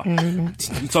they are.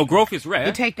 So growth is rare.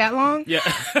 It take that long? Yeah.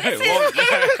 Thank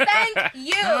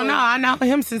you. I know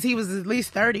him since he was at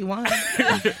least 31.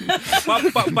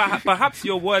 but perhaps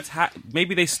your words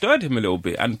maybe they stirred him a little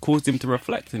bit and caused him to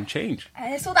reflect and change.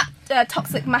 It's all that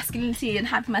toxic masculinity and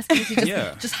hyper masculinity,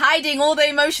 just hiding all the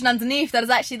emotion underneath that is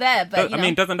actually there. But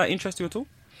doesn't that interest you at all?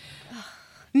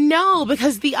 No,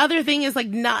 because the other thing is I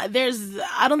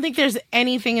don't think there's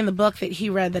anything in the book that he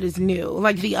read that is new.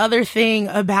 The other thing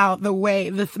about the way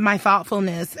my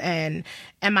thoughtfulness and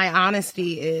And my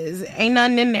honesty is, ain't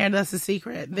nothing in there that's a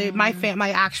secret.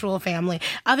 My actual family,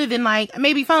 other than like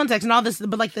maybe phone sex and all this,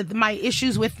 but like my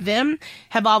issues with them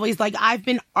have always like, I've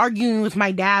been arguing with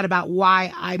my dad about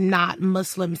why I'm not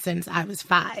Muslim since I was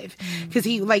 5.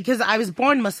 Because I was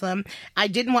born Muslim. I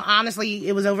didn't want, honestly,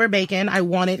 it was over bacon. I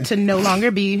wanted to no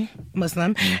longer be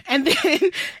Muslim. And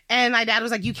my dad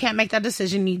was like, you can't make that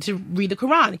decision. You need to read the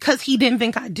Quran, because he didn't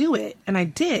think I'd do it. And I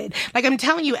did. Like, I'm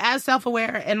telling you, as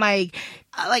self-aware and like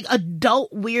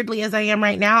adult weirdly as I am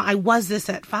right now, I was this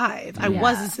at 5. I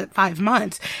was this at 5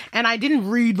 months. And I didn't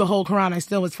read the whole Quran. I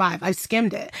still was 5. I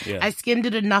skimmed it. Yeah. I skimmed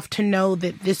it enough to know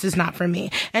that this is not for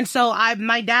me. And so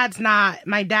my dad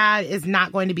is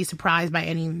not going to be surprised by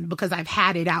because I've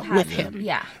had it out with him.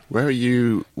 Yeah. Where are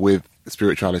you with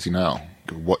spirituality now?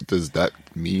 What does that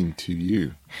mean to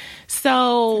you?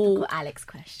 So, Alex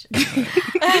question.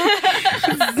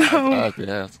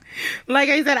 Like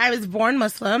I said, I was born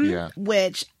Muslim,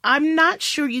 which I'm not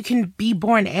sure you can be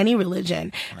born any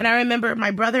religion. Right. And I remember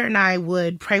my brother and I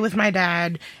would pray with my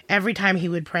dad every time he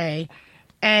would pray.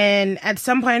 And at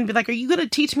some point I'd be like, are you going to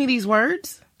teach me these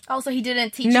words? Oh, so he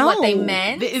didn't teach you what they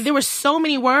meant? There were so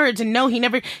many words, and no, he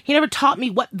never taught me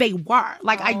what they were.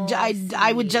 Like,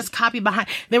 I would just copy behind.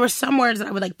 There were some words that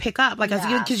I would like pick up, like,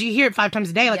 because you hear it 5 times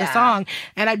a day, like a song,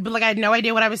 and I had no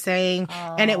idea what I was saying,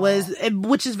 and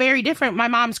which is very different. My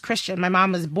mom's Christian. My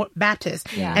mom was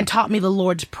Baptist, and taught me the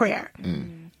Lord's Prayer.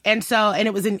 And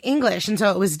it was in English, and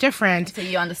so it was different. So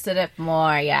you understood it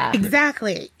more, yeah.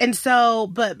 Exactly. And so,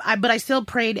 but I still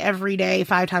prayed every day,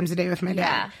 5 times a day with my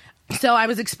dad. Yeah. So I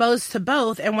was exposed to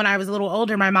both, and when I was a little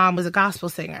older, my mom was a gospel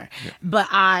singer. Yeah.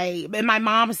 But my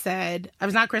mom said, I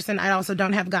was not Christian, I also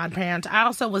don't have godparents. I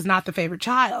also was not the favorite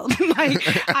child.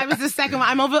 Like, I was the second one.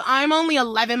 I'm only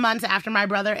 11 months after my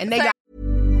brother, and they got...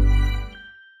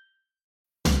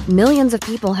 Millions of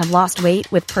people have lost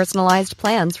weight with personalized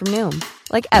plans from Noom.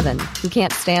 Like Evan, who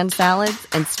can't stand salads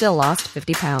and still lost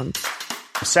 50 pounds.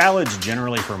 Salads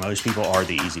generally for most people are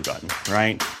the easy button,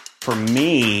 right? For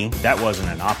me, that wasn't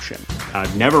an option.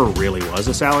 I never really was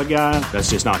a salad guy. That's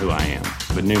just not who I am.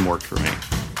 But Noom worked for me.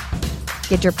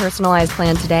 Get your personalized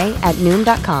plan today at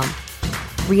Noom.com.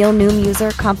 Real Noom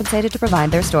user compensated to provide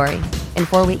their story. In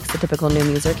 4 weeks, the typical Noom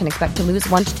user can expect to lose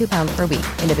 1 to 2 pounds per week.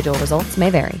 Individual results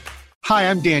may vary.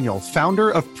 Hi, I'm Daniel, founder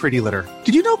of Pretty Litter.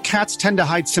 Did you know cats tend to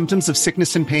hide symptoms of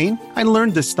sickness and pain? I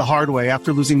learned this the hard way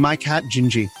after losing my cat,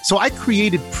 Gingy. So I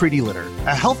created Pretty Litter,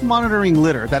 a health monitoring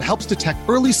litter that helps detect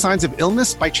early signs of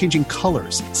illness by changing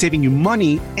colors, saving you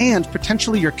money and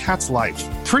potentially your cat's life.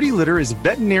 Pretty Litter is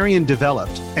veterinarian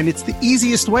developed, and it's the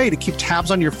easiest way to keep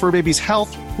tabs on your fur baby's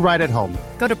health right at home.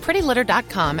 Go to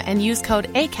prettylitter.com and use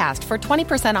code ACAST for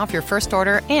 20% off your first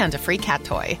order and a free cat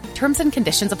toy. Terms and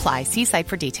conditions apply. See site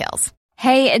for details.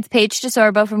 Hey, it's Paige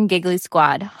DeSorbo from Giggly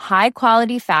Squad. High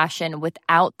quality fashion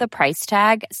without the price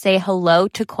tag. Say hello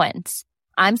to Quince.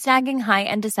 I'm snagging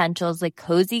high-end essentials like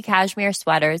cozy cashmere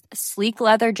sweaters, sleek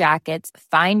leather jackets,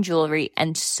 fine jewelry,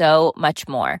 and so much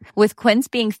more. With Quince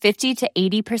being 50 to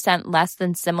 80% less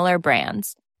than similar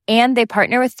brands. And they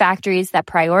partner with factories that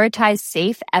prioritize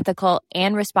safe, ethical,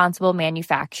 and responsible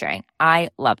manufacturing. I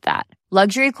love that.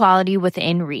 Luxury quality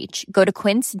within reach. Go to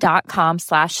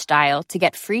quince.com/style to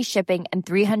get free shipping and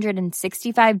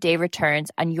 365-day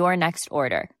returns on your next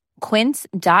order.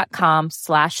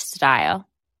 Quince.com/style.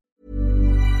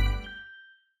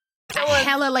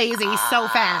 Hella lazy, so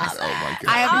fast. Oh my God.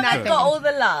 I have nothing. Got all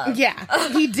the love. Yeah,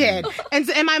 he did. And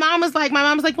my mom was like,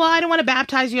 well, I don't want to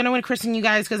baptize you. I don't want to christen you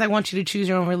guys because I want you to choose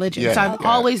your own religion. Yeah, so I've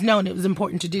always known it was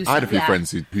important to do so. I had a few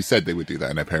friends who said they would do that,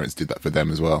 and their parents did that for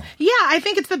them as well. Yeah, I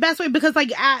think it's the best way because,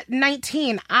 like, at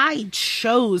 19, I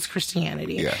chose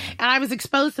Christianity. Yeah. And I was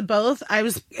exposed to both. I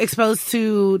was exposed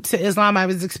to Islam. I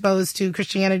was exposed to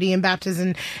Christianity and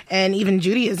baptism and even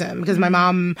Judaism because my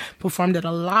mom performed at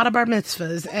a lot of bar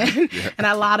mitzvahs and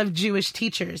a lot of Jewish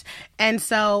teachers. And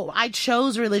so I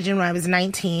chose religion when I was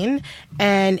 19,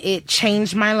 and it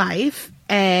changed my life.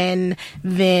 And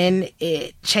then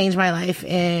it changed my life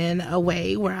in a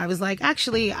way where I was like,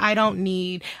 actually, I don't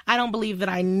believe that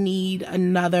I need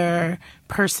another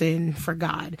person for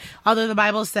God. Although the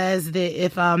Bible says that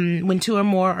if, when 2 or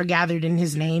more are gathered in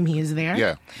his name, he is there.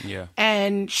 Yeah. Yeah.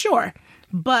 And sure.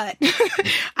 But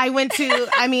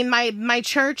my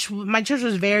church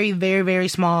was very, very, very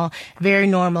small, very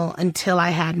normal until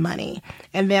I had money.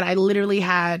 And then I literally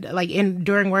had,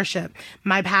 during worship,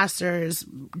 my pastors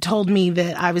told me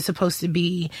that I was supposed to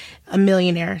be a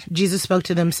millionaire. Jesus spoke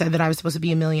to them, said that I was supposed to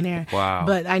be a millionaire. Wow.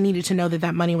 But I needed to know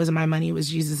that money wasn't my money. It was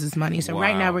Jesus's money. So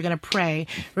right now we're going to pray.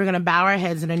 We're going to bow our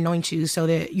heads and anoint you so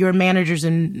that your managers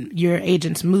and your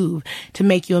agents move to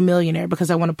make you a millionaire,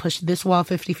 because I want to push this wall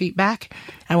 50 feet back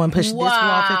I want to push this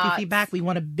wall 50 feet back. We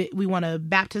want a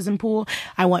baptism pool.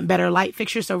 I want better light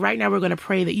fixtures. So right now we're going to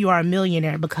pray that you are a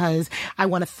millionaire because I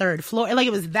want a third floor. And like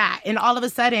it was that. And all of a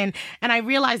sudden, and I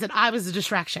realized that I was a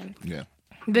distraction. Yeah.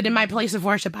 That in my place of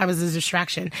worship, I was a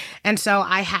distraction. And so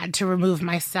I had to remove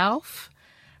myself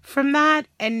from that.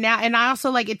 And I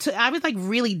also I was like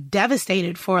really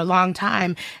devastated for a long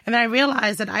time. And then I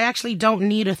realized that I actually don't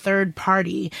need a third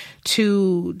party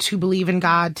to believe in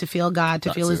God, to feel God,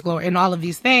 to feel his glory and all of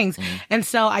these things. Mm-hmm. And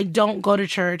so I don't go to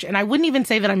church, and I wouldn't even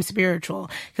say that I'm spiritual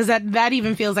because that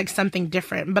even feels like something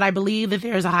different. But I believe that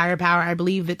there's a higher power. I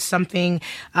believe that something,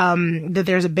 that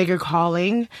there's a bigger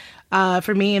calling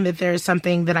for me, and that there's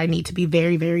something that I need to be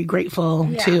very, very grateful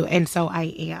to. And so I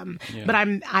am. Yeah. But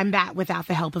I'm that without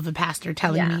the help of a pastor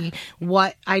telling me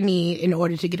what I need in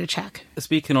order to get a check.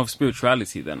 Speaking of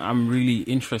spirituality, then, I'm really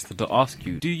interested to ask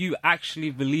you, do you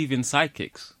actually believe in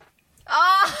psychics?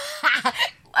 Oh,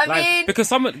 I mean... Because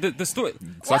some of the story...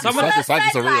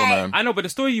 Psychics are real, man. I know, but the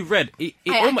story you read, it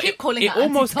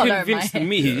almost convinced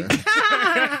me...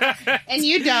 And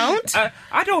you don't?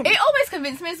 I don't... It almost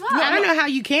convinced me as well. I don't know how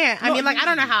you can't. I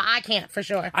don't know how I can't, for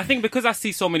sure. I think because I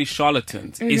see so many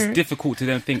charlatans, it's difficult to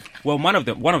then think, well, one of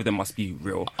them must be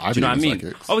real. Do you know what I mean?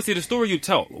 Psychics. Obviously, the story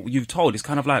you've told is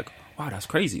kind of like, wow, that's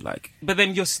crazy. Like, but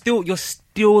then you're still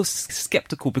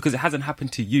skeptical because it hasn't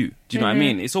happened to you. Do you know what I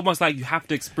mean? It's almost like you have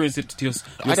to experience it to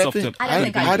yourself. I don't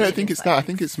think it's that. I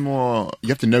think it's more, you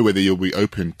have to know whether you'll be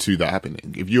open to that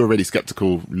happening. If you're already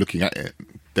skeptical looking at it,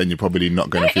 then you're probably not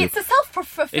going to feel... It's a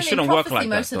self-fulfilling prophecy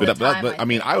most of the time. But I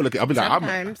mean, I'll be like,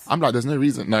 I'm like, there's no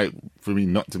reason for me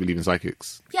not to believe in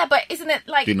psychics. Yeah, but isn't it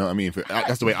like... Do you know what I mean?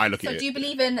 That's the way I look at it. So do you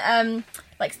believe in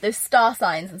like those star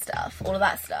signs and stuff, all of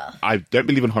that stuff? I don't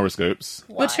believe in horoscopes.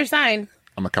 Why? What's your sign?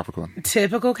 I'm a Capricorn.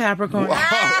 Typical Capricorn. Wow.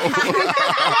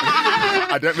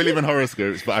 I don't believe in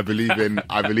horoscopes, but I believe in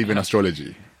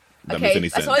astrology. That makes any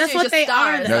sense. That's what they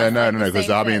are. No. Because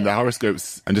I mean, the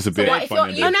horoscopes and just a bit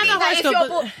funny.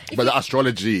 But the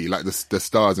astrology, like the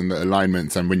stars and the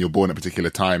alignments, and when you're born at a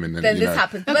particular time, and then this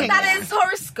happens. But that is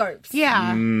horoscopes.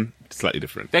 Yeah. Slightly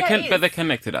different. But they're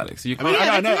connected, Alex.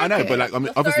 I know. But like, I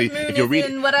mean, obviously, if you're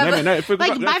reading, no.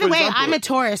 By the way, I'm a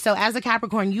Taurus, so as a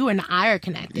Capricorn, you and I are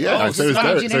connected. Yeah, so is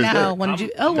Derek. What are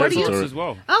you? As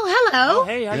well. Oh, hello. Oh,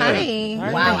 hey,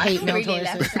 hi. Wow, I hate no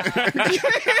Tauruses.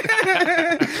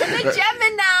 The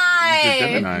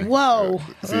Gemini. Whoa.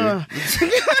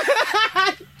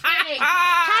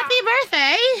 Happy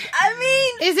birthday! I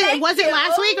mean, was it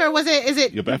last week or is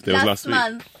it your birthday? Was last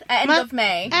month? End of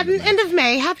May. End of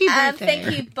May. Happy birthday!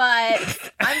 Thank you, but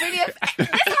I'm really. This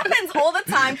happens all the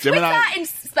time. Gemini, Twitter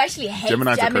especially hates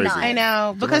Gemini. I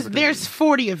know because there's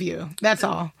 40 of you. That's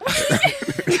all. No,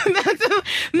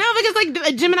 because like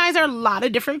Geminis are a lot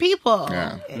of different people.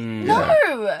 Yeah.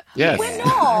 No, yes. We're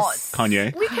not.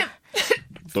 Kanye. We can.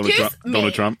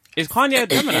 Donald Trump. Is Kanye a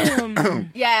Gemini?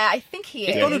 Yeah, I think he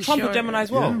is. Is Donald Trump a Gemini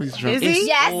as well? Is he?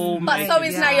 Yes, but so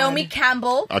is Naomi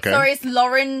Campbell. Okay. So is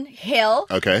Lauryn Hill.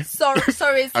 Okay. So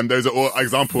is... And those are all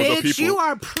examples of people. You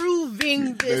are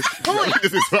proving this point.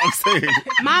 This is what I'm saying.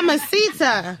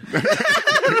 Mamacita.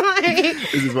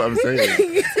 This is what I'm saying.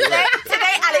 Today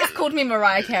Alex called me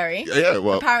Mariah Carey. Yeah,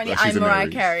 well... Apparently I'm Mariah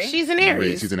Carey. She's an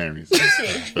Aries. She's an Aries. Is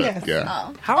she? Yes. Yeah.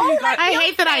 Oh. How are you guys... I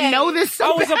hate that I know this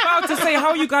so I was about to say,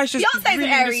 how are you guys just Beyonce's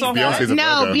reading Aries, this song? Beyonce's a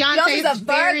Virgo. Beyonce's a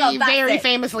Virgo. very, That's very it.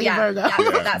 famously Yeah, a Virgo.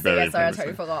 That's very it. Sorry, I famously.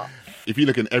 totally forgot. If you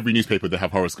look in every newspaper, they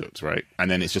have horoscopes, right?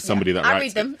 And then it's just somebody that I writes.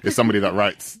 read them. It's somebody that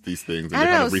writes these things. And I they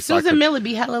don't kind know. of recycle. Susan Miller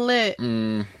be hella lit.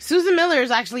 Susan Miller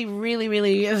is actually really,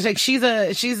 really. It's like she's.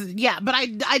 But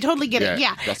I totally get it.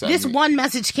 Yeah, that's what this I mean. one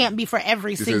message can't be for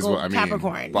every This single is what I mean.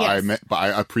 Capricorn. But Yes. but I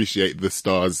appreciate the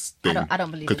stars thing. I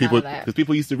don't believe in people none of that. because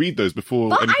people used to read those before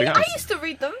But anything I else. used to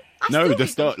read them. The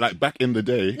star, like back in the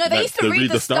day. No, they used to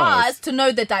read the stars to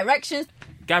know the directions.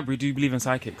 Gabri, do you believe in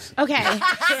psychics? Okay.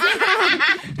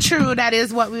 True, that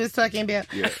is what we was talking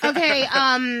about. Yeah.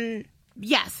 Okay,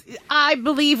 yes, I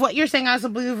believe what you're saying. I also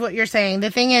believe what you're saying.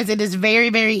 The thing is, it is very,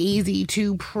 very easy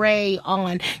to prey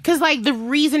on. Because, like, the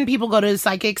reason people go to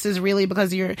psychics is really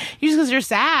because you're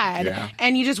sad. Yeah.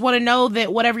 And you just want to know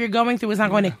that whatever you're going through is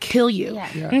not going to kill you.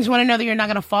 Yeah. You just want to know that you're not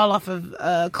going to fall off of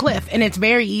a cliff. And it's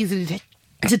very easy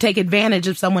to take advantage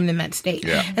of someone in that state.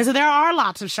 Yeah. And so there are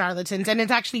lots of charlatans, and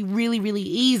it's actually really, really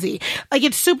easy. Like,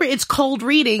 it's cold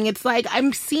reading. It's like,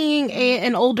 I'm seeing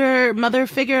an older mother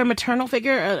figure, a maternal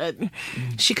figure.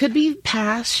 She could be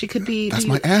past. She could be... That's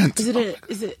my aunt.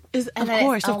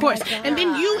 Of course. And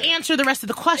then you answer the rest of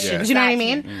the questions. Yeah. You know what I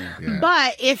mean? Yeah.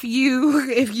 But if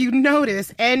you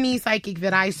notice any psychic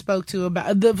that I spoke to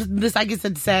about, the psychics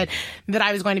that said that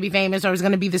I was going to be famous or I was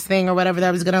going to be this thing or whatever, that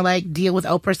I was going to like deal with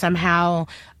Oprah somehow,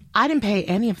 I didn't pay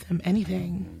any of them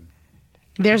anything.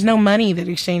 There's no money that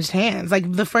exchanged hands.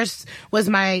 Like, the first was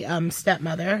my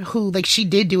stepmother, who, like, she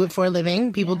did do it for a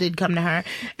living. People did come to her.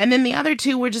 And then the other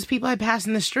two were just people I passed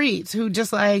in the streets who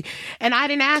just, like, and I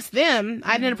didn't ask them.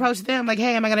 I didn't approach them like,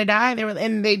 hey, am I going to die?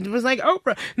 And they was like,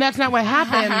 Oprah. And that's not what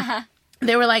happened.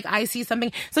 They were like, I see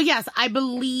something. So yes, I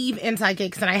believe in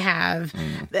psychics, and I have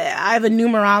a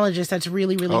numerologist that's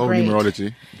really, really great.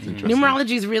 Numerology.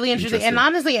 Numerology is really interesting. And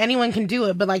honestly, anyone can do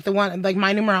it, but like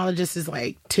my numerologist is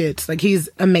like tits. Like, he's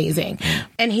amazing.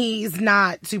 And he's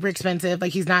not super expensive.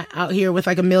 Like, he's not out here with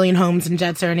like 1 million homes and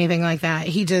jets or anything like that.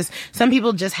 Some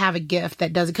people just have a gift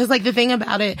that does it. Cause like the thing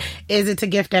about it is it's a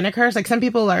gift and a curse. Like, some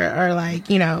people are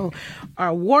like,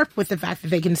 are warped with the fact that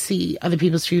they can see other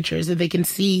people's futures, that they can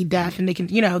see death, and they can,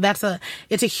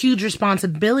 it's a huge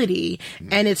responsibility,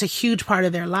 and it's a huge part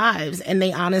of their lives, and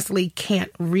they honestly can't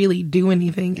really do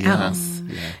anything else.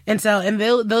 Yeah. And so,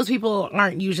 those people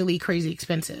aren't usually crazy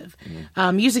expensive,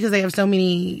 usually because they have so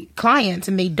many clients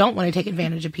and they don't want to take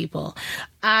advantage of people.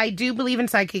 I do believe in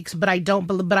psychics, but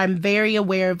but I'm very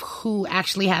aware of who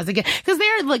actually has it. Because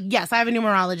they're like, yes, I have a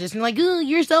numerologist, and like, ooh,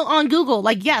 you're so on Google.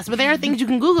 Like, yes, but there are things you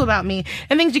can Google about me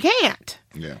and things you can't.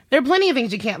 Yeah. There are plenty of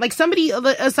things you can't. Like,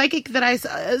 a psychic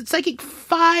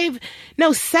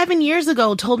 7 years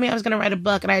ago told me I was going to write a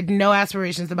book, and I had no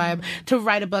aspirations to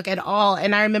write a book at all.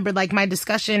 And I remember, like, my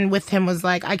discussion with him was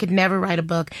like, I could never write a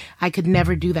book. I could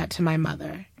never do that to my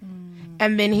mother.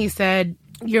 And then he said,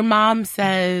 your mom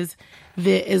says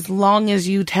that as long as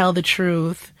you tell the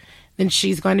truth, then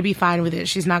she's going to be fine with it.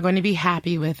 She's not going to be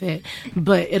happy with it,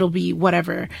 but it'll be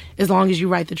whatever, as long as you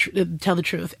tell the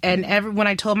truth. And when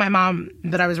I told my mom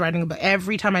that I was writing a book,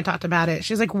 every time I talked about it,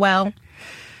 she was like, well,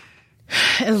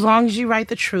 as long as you write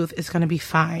the truth, it's going to be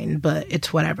fine, but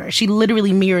it's whatever. She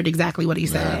literally mirrored exactly what he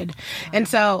said. And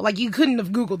so, like, you couldn't have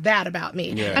Googled that about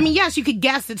me. Yeah. I mean, yes, you could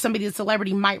guess that somebody, a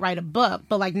celebrity, might write a book,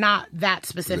 but, like, not that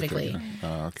specifically.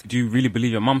 Okay. Do you really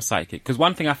believe your mom's psychic? Because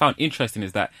one thing I found interesting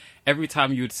is that every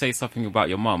time you would say something about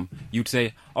your mom, you'd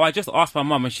say, oh, I just asked my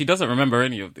mom and she doesn't remember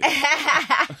any of this.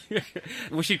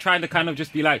 Was she trying to kind of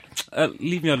just be like,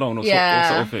 leave me alone or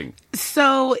sort of thing?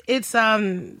 So it's,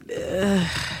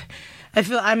 I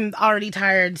feel I'm already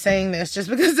tired saying this just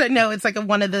because I know it's like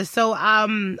one of the,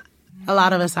 a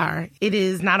lot of us are. It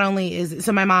is not only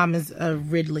so my mom is a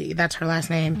Ridley. That's her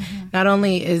last name. Mm-hmm. Not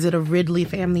only is it a Ridley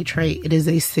family trait, it is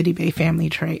a City Bay family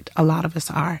trait. A lot of us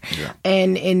are. Yeah.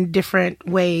 And in different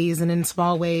ways and in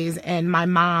small ways. And my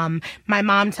mom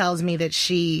tells me that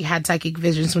she had psychic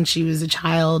visions when she was a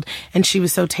child, and she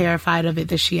was so terrified of it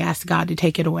that she asked God to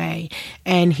take it away.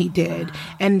 And he did. Wow.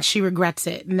 And she regrets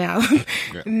it now.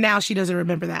 Now she doesn't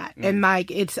remember that. Mm. And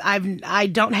like, I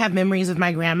don't have memories of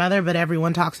my grandmother, but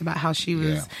everyone talks about how she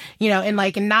was, and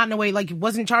like, and not in a way, like,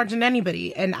 wasn't charging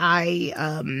anybody. And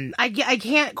I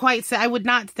can't quite say, I would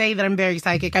not say that I'm very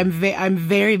psychic. I'm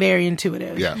very, very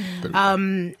intuitive. Yeah.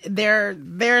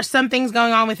 There are some things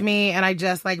going on with me, and I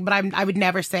just like, but I would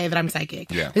never say that I'm psychic.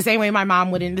 Yeah. The same way my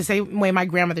mom wouldn't, the same way my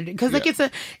grandmother did. Cause like, it's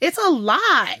a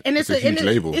lot, and it's a huge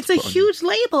label. It's a huge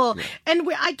label. Yeah. And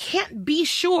I can't be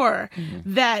sure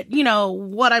that,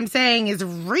 what I'm saying is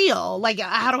real. Like,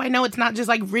 how do I know it's not just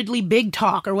like Ridley big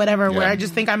talk or whatever, where I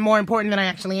just think I'm more important than I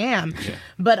actually am. Yeah.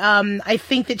 But I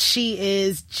think that she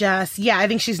is just, I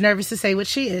think she's nervous to say what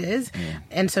she is. Yeah.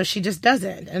 And so she just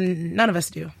doesn't. And none of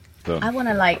us do. So. I want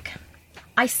to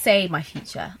I say my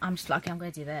future. I'm just like, I'm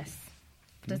going to do this.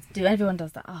 Everyone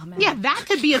does that. Oh man. Yeah, that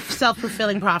could be a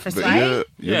self-fulfilling prophecy, right?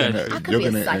 You're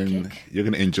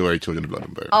gonna enjoy Children of Blood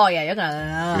and Bone. Oh yeah, you're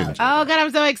gonna. Oh god, I'm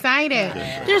so excited.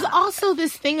 Yeah. There's also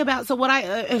this thing about what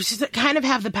I kind of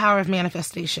have the power of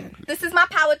manifestation. This is my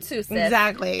power too, sis.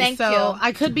 Exactly. Thank you.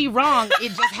 I could be wrong. It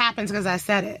just happens because I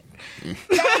said it. Thank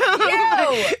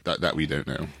you. That we don't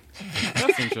know.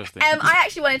 That's interesting. I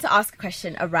actually wanted to ask a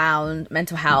question around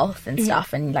mental health and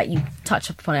stuff, and like you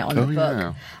touched upon it on the book.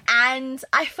 Yeah. And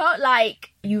I felt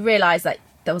like you realised that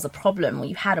there was a problem, or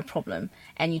you had a problem,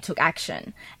 and you took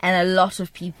action. And a lot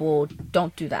of people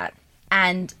don't do that.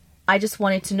 And I just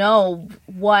wanted to know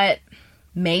what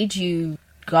made you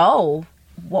go.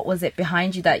 What was it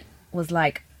behind you that was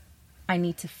like, I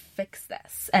need to fix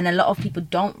this? And a lot of people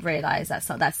don't realise that.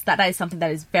 So that is something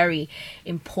that is very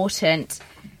important.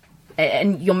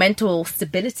 And your mental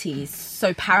stability is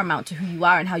so paramount to who you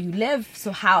are and how you live.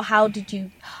 So how did you?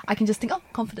 I can just think,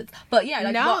 confidence. But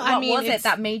what was it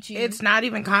that made you? It's not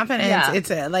even confidence. Yeah. It's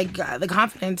the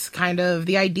confidence kind of,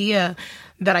 the idea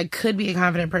that I could be a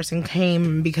confident person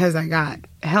came because I got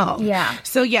help. Yeah.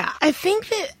 So I think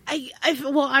that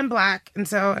Well, I'm black,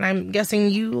 and I'm guessing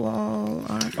you all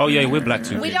are. Oh yeah, we're black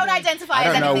too. We don't identify I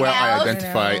as don't know anything where I else.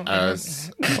 identify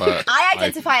as. But I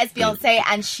identify as Beyonce,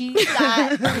 and she's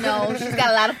got, she's got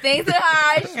a lot of things in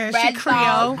her. Yeah, Red she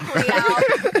Creole.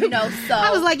 So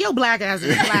I was like, yo, black ass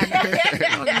is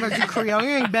black. You Creole, you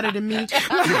ain't better than me.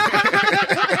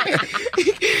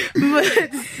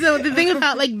 But so the thing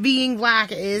about like being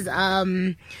black is,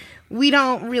 we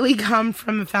don't really come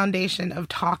from a foundation of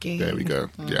talking. there we go.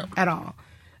 Yeah. At all.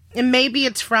 And maybe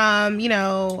it's from,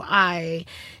 I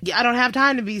don't have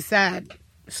time to be sad.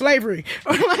 Slavery.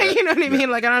 Or like, you know what I mean?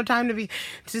 Like, I don't have time to be,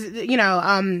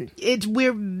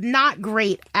 we're not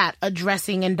great at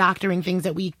addressing and doctoring things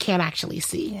that we can't actually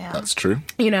see. Yeah. That's true.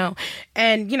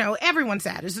 And, everyone's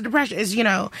sad. It's the depression. It's,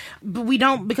 but we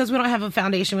don't, because we don't have a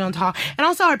foundation, we don't talk. And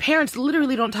also our parents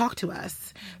literally don't talk to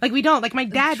us. Like, we don't. Like, my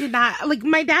dad did not. Like,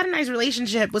 my dad and I's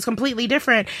relationship was completely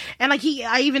different. And, like,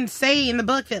 I even say in the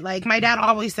book that, like, my dad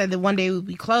always said that one day we'd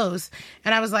be close.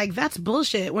 And I was like, that's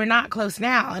bullshit. We're not close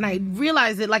now. And I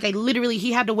realized that, like,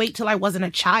 he had to wait till I wasn't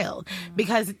a child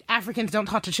because Africans don't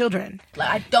talk to children. Like,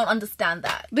 I don't understand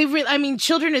that.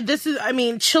 Children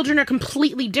are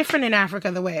completely different in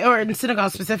Africa or in Senegal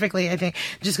specifically, I think,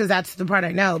 just because that's the part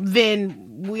I know,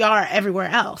 than we are everywhere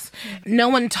else. No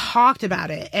one talked about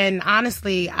it. And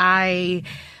honestly, I've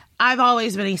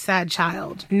always been a sad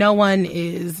child. No one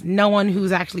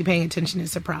who's actually paying attention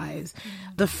is surprised.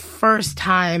 The first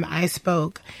time I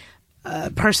spoke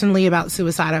personally about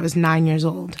suicide, I was 9 years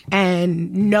old,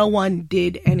 and no one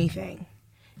did anything.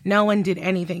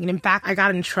 And in fact, I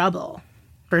got in trouble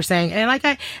for saying, and like,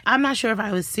 I'm not sure if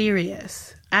I was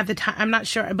serious at the time. I'm not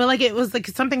sure, but like, it was like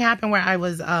something happened where I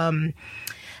was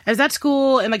at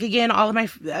school, and like, again, all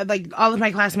of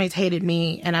my classmates hated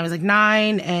me, and I was like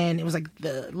 9, and it was like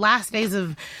the last days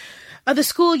of the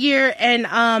school year, and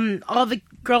all the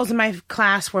girls in my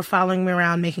class were following me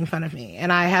around, making fun of me.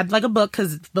 And I had like a book,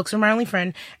 because books were my only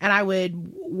friend, and I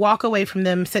would walk away from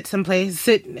them, sit and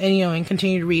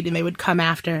continue to read, and they would come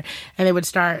after, and they would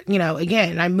start,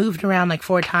 again, I moved around like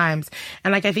 4 times.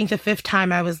 And like, I think the 5th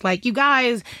time I was like, you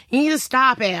guys, you need to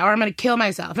stop it, or I'm going to kill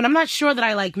myself. And I'm not sure that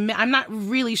I'm not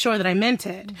really sure that I meant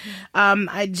it.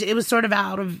 It was sort of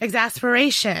out of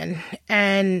exasperation.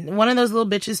 And one of those little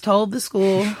bitches told the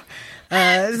school,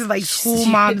 this is like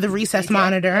the recess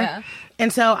monitor. Yeah.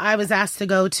 And so I was asked to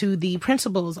go to the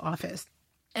principal's office.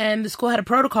 And the school had a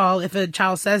protocol. If a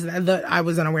child says that I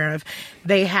was unaware of,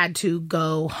 they had to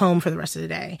go home for the rest of the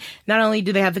day. Not only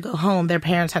do they have to go home, their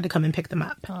parents had to come and pick them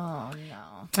up. Oh,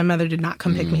 no. My mother did not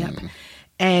come pick me up.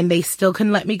 And they still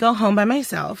couldn't let me go home by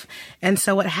myself. And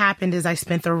so what happened is I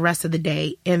spent the rest of the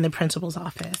day in the principal's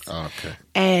office. Okay.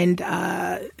 And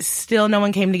still no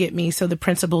one came to get me. So the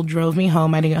principal drove me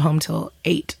home. I didn't get home till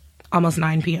 8, almost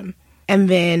 9 p.m. And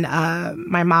then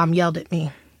my mom yelled at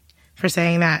me for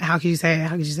saying that. How could you say it?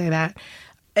 How could you say that?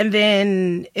 And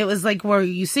then it was like, were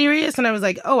you serious? And I was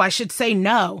like, oh, I should say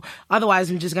no.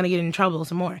 Otherwise, I'm just going to get in trouble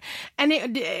some more. And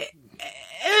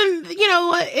and you know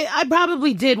what? I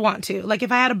probably did want to. Like,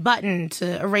 if I had a button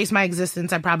to erase my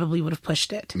existence, I probably would have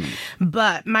pushed it.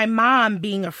 But my mom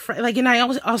being afraid, like, and I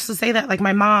also say that, like,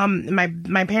 my mom,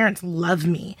 my parents love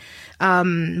me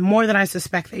more than I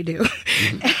suspect they do.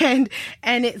 And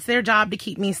it's their job to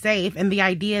keep me safe. And the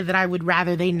idea that I would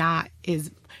rather they not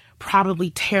was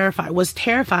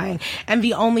terrifying. And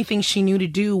the only thing she knew to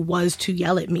do was to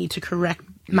yell at me to correct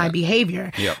my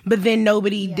behavior. Yep. But then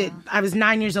nobody did. I was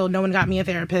 9 years old. No one got me a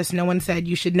therapist. No one said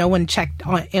you should. No one checked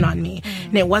in on me.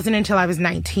 And it wasn't until I was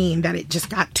 19 that it just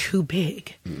got too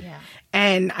big. Yeah.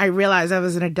 And I realized I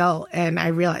was an adult, and I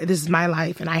realized this is my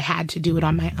life, and I had to do it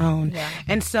on my own. Yeah.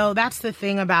 And so that's the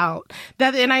thing about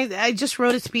that. And I just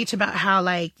wrote a speech about how,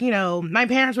 like, my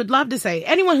parents would love to say,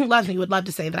 anyone who loves me would love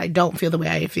to say that I don't feel the way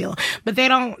I feel, but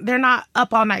they're not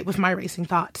up all night with my racing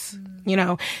thoughts.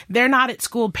 They're not at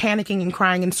school panicking and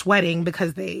crying and sweating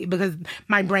because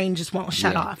my brain just won't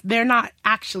shut off. They're not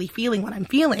actually feeling what I'm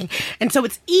feeling. And so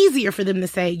it's easier for them to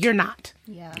say, you're not.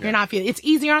 Yeah. You're not feeling. It's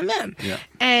easier on them. Yeah.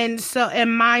 And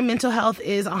my mental health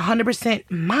is 100%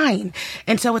 mine.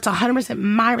 And so it's 100%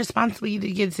 my responsibility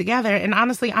to get it together. And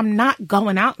honestly, I'm not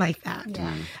going out like that.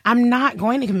 Yeah. I'm not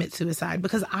going to commit suicide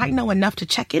because I know enough to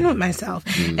check in with myself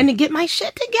and to get my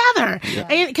shit together. Yeah.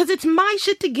 And because it's my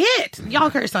shit to get. Y'all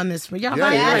curse on this. Y'all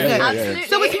Absolutely.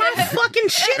 So it's my fucking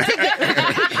shit to get.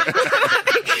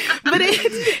 But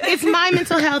it's my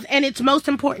mental health, and it's most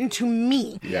important to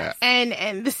me. Yeah.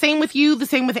 And the same with you, the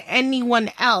same with anyone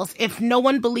else. If no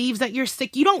one believes that you're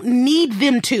sick, you don't need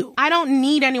them to. I don't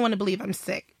need anyone to believe I'm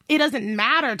sick. it doesn't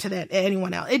matter to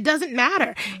anyone else. It doesn't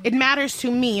matter. It matters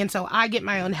to me. And so I get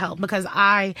my own help because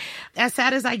as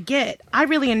sad as I get, I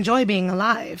really enjoy being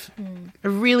alive. I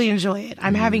really enjoy it.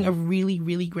 I'm having a really,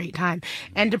 really great time.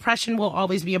 And depression will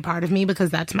always be a part of me because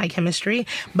that's my chemistry.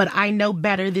 But I know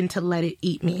better than to let it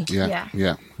eat me. Yeah.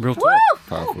 Real talk.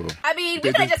 Powerful. I mean, we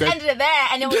could have just ended it there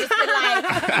and then we'll just be like,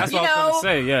 That's what I was going to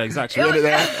say. Yeah, exactly. End it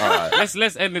there? All right.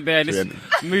 Let's end it there.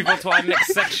 Let's move on to our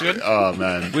next section. Oh,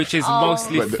 man. Which is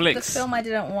mostly the flicks. film I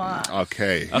didn't watch.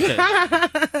 Okay.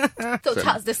 So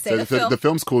tell us the film. The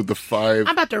film's called The Five...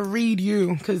 I'm about to read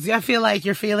you because I feel like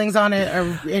your feelings on it are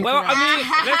incorrect. Well, I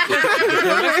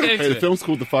mean, let's get into The film's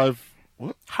called The Five...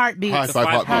 What? Heartbeats. Five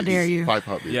Heartbeats. How dare you? 5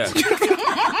 Heartbeats. Yeah.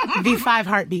 The 5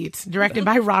 Heartbeats, directed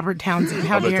by Robert Townsend.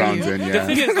 How Robert dare Townsend, you? yeah.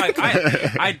 The thing is, like,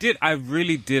 I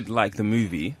really did like the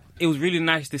movie. It was really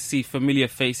nice to see familiar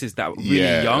faces that were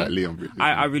really young. Like Liam.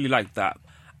 I really liked that.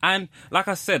 And like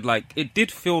I said, like, it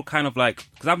did feel kind of like,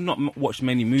 because I've not watched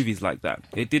many movies like that.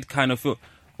 It did kind of feel,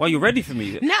 well, you're ready for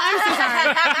me. No, I'm so sorry.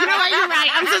 You know what? You're right.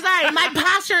 I'm so sorry. My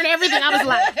posture and everything, I was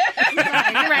like,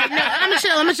 you're right. No, I'm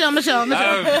gonna chill.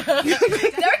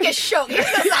 Derek is shook. He's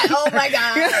just like, oh my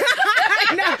God.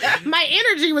 No, my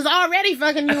energy was already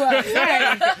fucking you up.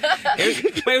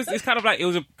 It's kind of like, it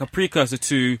was a precursor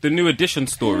to the New Edition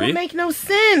story. It would make no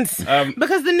sense.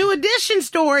 Because the New Edition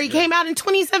story came out in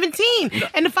 2017.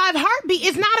 And the 5 Heartbeat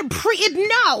is not a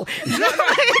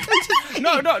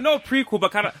No prequel,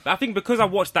 but kind of, I think because I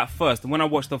watched that first, and when I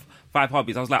watched the 5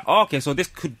 Heartbeats, I was like, oh, okay, so this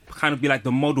could kind of be like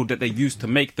the model that they used to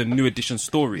make the New Edition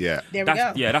story. Yeah. There we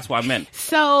go. Yeah, that's what I meant.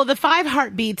 So the 5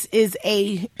 Heartbeats is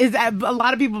a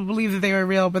lot of people believe that they were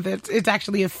real, but it's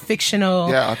actually a fictional,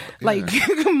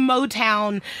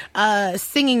 Motown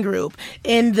singing group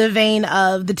in the vein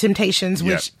of the Temptations,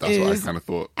 which that's is what I kind of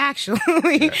thought.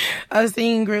 Actually a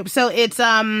singing group. So it's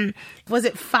was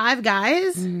it 5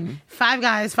 guys? Mm-hmm.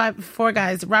 4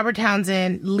 guys. Robert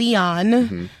Townsend,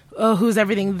 Leon. Who's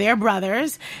everything? They're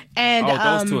brothers, and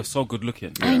those two are so good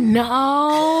looking. I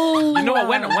know. You know what?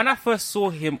 When I first saw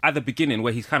him at the beginning,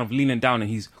 where he's kind of leaning down and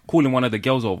he's calling one of the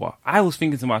girls over, I was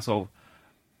thinking to myself,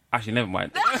 actually, never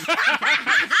mind.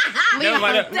 Derek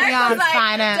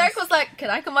was like, can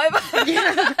I come over?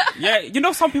 Yeah, you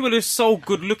know, some people are so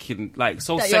good looking, like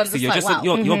so sexy. You're just wow.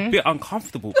 you're a bit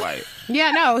uncomfortable by it.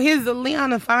 Yeah, no, his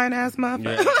Leon a fine ass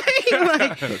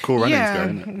motherfucker. Cool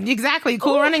Runnings guy. Exactly,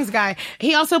 Cool Runnings guy.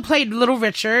 He also played Little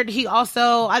Richard. He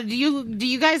also do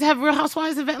you guys have Real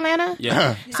Housewives of Atlanta?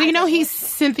 Yeah. So you know he's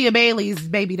Cynthia Bailey's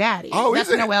baby daddy. Oh, that's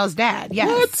is it? Noelle's dad. Yes,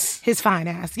 What? His fine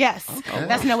ass. Yes,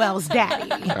 that's Noelle's daddy.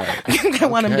 I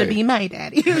want him to be my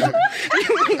daddy.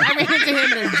 I ran into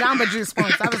him in a Jamba Juice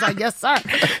once. I was like, yes, sir.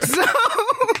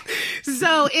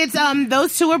 So it's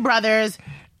those two are brothers.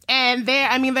 And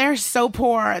they're so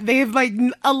poor. They have like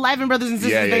 11 brothers and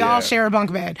sisters. They all share a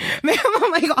bunk bed. They have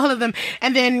like all of them.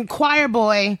 And then Choir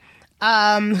Boy,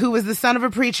 who was the son of a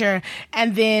preacher.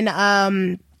 And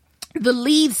then, the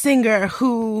lead singer,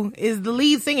 who is the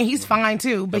lead singer, he's fine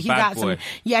too, but he's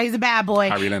a bad boy.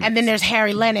 And then there's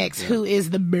Harry Lennox, who is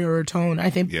the baritone, I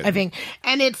think.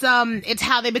 And it's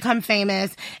how they become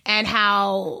famous and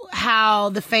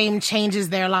how the fame changes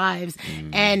their lives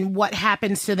and what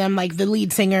happens to them. Like the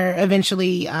lead singer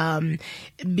eventually,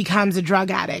 becomes a drug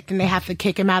addict and they have to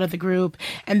kick him out of the group.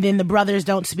 And then the brothers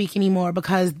don't speak anymore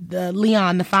because the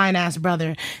Leon, the fine ass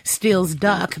brother, steals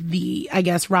Duck, the, I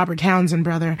guess, Robert Townsend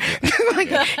brother. Like,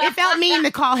 it felt mean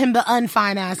to call him the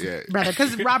unfine ass brother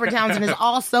because Robert Townsend is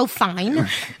also fine.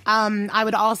 I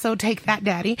would also take that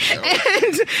daddy.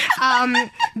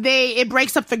 And it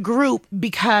breaks up the group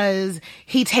because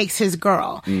he takes his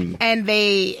girl, and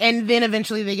then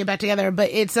eventually they get back together. But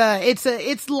it's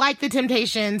like the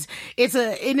Temptations.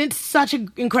 It's such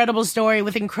an incredible story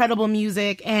with incredible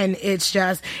music, and it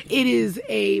is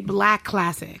a black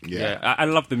classic. Yeah, I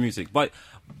love the music, but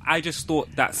I just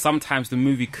thought that sometimes the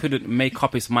movie couldn't make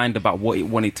up its mind about what it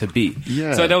wanted to be.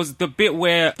 Yeah. So there was the bit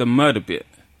where the murder bit.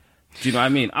 Do you know what I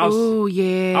mean? I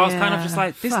was kind of just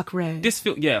like, fuck Red.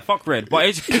 Fuck Red. But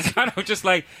it's kind of just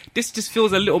like, this just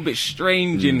feels a little bit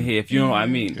strange in here, if you know what I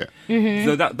mean. Yeah. Mm-hmm.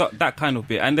 So that kind of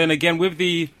bit. And then again, with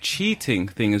the cheating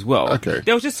thing as well,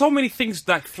 there was just so many things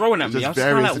like thrown at me. I was just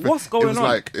kind of like, what's going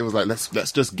on? It was like, let's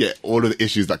just get all of the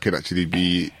issues that could actually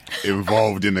be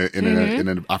involved in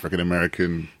an African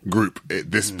American group at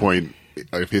this point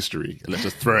of history. Let's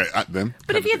just throw it at them.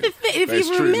 But if you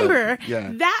remember,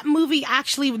 that movie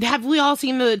actually, have we all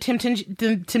seen the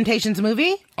Temptations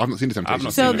movie? I've not seen the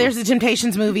Temptations. So there's the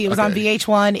Temptations movie. It was on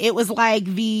VH1. It was like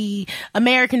the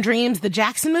American Dreams, the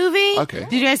Jackson movie. Okay.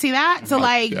 Did you guys see that? So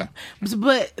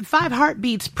but Five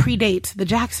Heartbeats predates the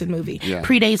Jackson movie. Yeah.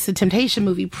 Predates the Temptation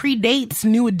movie. Predates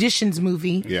New Edition's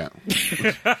movie. Yeah.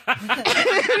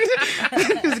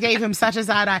 Just gave him such a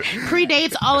side eye.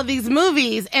 Predates all of these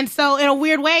movies. And so in a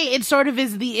weird way, it sort of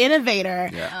is the innovator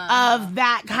of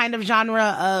that kind of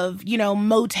genre of,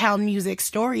 Motown music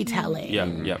storytelling.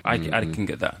 Yeah. I can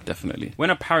get that, definitely. When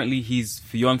apparently his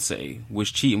fiance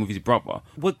was cheating with his brother,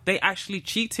 were they actually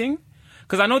cheating?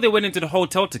 Because I know they went into the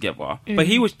hotel together, but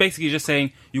he was basically just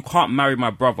saying, you can't marry my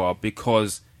brother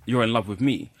because you're in love with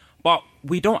me. But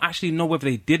we don't actually know whether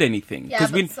they did anything. Yeah,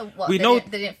 we know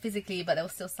they didn't physically, but there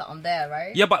was still something there,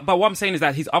 right? Yeah, but what I'm saying is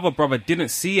that his other brother didn't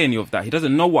see any of that. He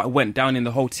doesn't know what went down in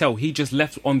the hotel. He just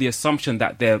left on the assumption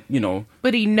that they're,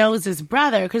 But he knows his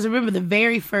brother, because remember the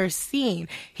very first scene,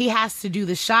 he has to do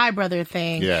the shy brother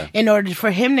thing in order for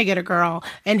him to get a girl,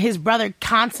 and his brother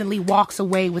constantly walks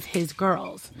away with his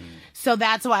girls. So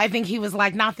that's why I think he was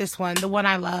like, not this one, the one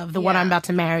I love, the one I'm about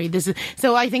to marry.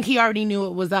 So I think he already knew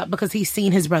it was up because he's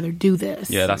seen his brother do this.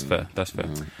 Yeah, that's fair.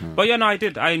 But yeah, no, I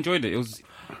did. I enjoyed it.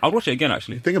 I'll watch it again,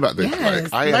 actually. Think about this.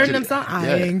 Yes, learn them songs.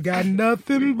 I ain't got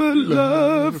nothing but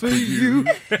love for you,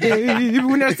 babe.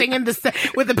 When they're singing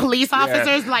with the police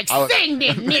officers, sing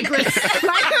it, niggas.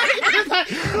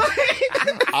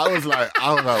 I was like,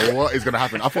 what is going to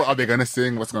happen? I thought, are they going to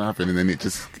sing? What's going to happen? And then it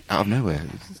just, out of nowhere,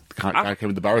 guy came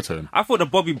with the baritone. I thought the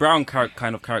Bobby Brown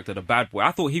kind of character, the bad boy,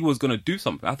 I thought he was going to do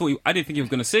something. I didn't think he was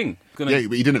going to sing. Yeah,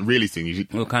 but he didn't really sing.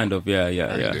 Well, kind of, yeah.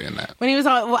 Doing that. When he was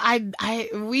on,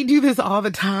 we do this all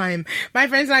the time. My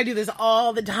friends and I do this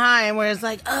all the time, where it's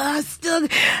like,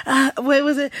 what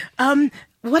was it?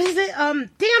 What is it? Damn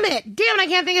it, I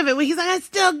can't think of it. When he's like, I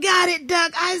still got it,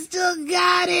 Duck. I still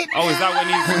got it. Oh, is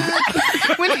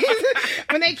that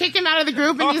when they kick him out of the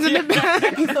group and he's in the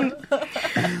back?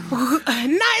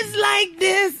 Nights like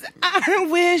this, I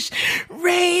wish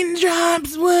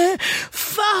raindrops would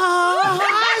fall.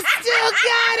 I still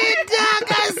got it, Duck.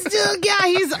 I still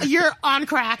got it. You're on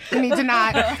crack. You need to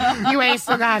not. You ain't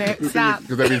still got it. Stop.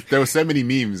 Because there were so many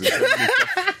memes and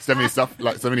so many stuff,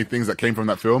 like so many things that came from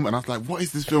that film, and I was like, what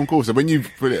is this film called? So when you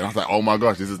put it, I was like, oh my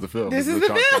gosh, this is the film. This is the the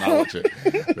chance film. that I watch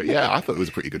it. But yeah, I thought it was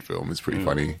a pretty good film. It's pretty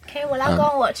funny. Okay, well, I'll go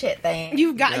and watch it then.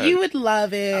 You would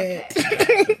love it.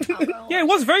 Okay. Yeah, it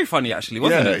was very funny, actually,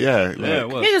 wasn't it? Yeah, it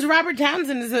was. Because Robert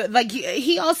Townsend is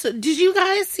he also. Did you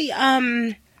guys see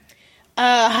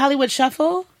Hollywood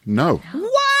Shuffle? No.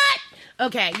 What?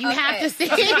 Okay, you have to see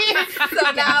it.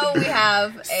 So now we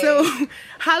have So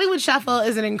Hollywood Shuffle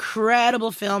is an incredible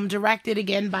film directed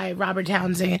again by Robert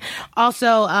Townsend.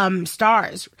 Also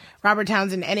stars Robert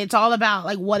Townsend, and it's all about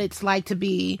like what it's like to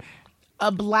be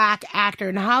a black actor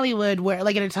in Hollywood, where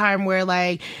like at a time where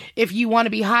like if you want to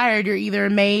be hired, you're either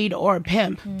a maid or a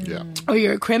pimp, or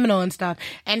you're a criminal and stuff.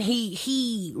 And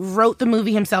he wrote the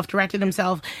movie himself, directed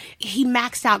himself. He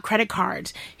maxed out credit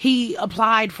cards. He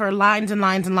applied for lines and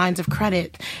lines and lines of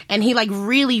credit, and he like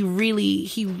really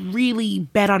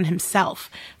bet on himself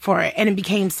for it, and it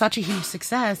became such a huge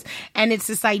success. And it's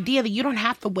this idea that you don't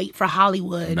have to wait for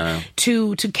Hollywood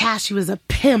to cast you as a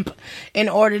pimp in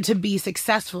order to be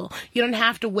successful. You don't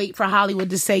have to wait for Hollywood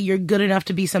to say you're good enough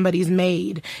to be somebody's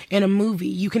maid in a movie.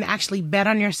 You can actually bet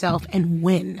on yourself and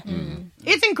win.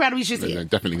 It's incredible. You should see it.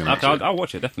 Definitely gonna watch I'll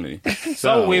watch it, definitely.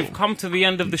 So we've come to the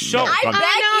end of the show. I beg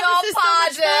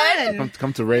your pardon.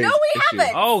 Come to Ray's No, we issue.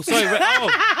 haven't. Oh, sorry. He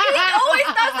always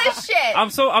does this shit.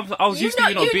 I was used to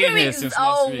you not being here since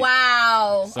last week. Oh,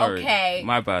 wow. Sorry. Okay.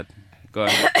 My bad. Go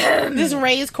ahead. This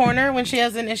Ray's corner when she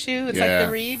has an issue. It's like the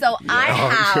read. So I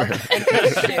have an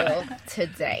issue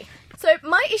today. So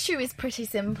my issue is pretty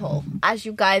simple. As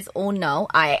you guys all know,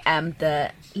 I am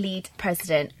the lead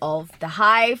president of The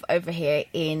Hive over here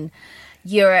in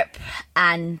Europe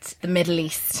and the Middle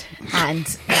East and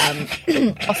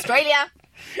Australia.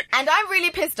 And I'm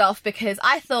really pissed off because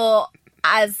I thought,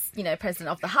 as you know, president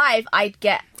of The Hive, I'd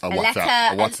get a letter.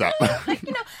 A WhatsApp. A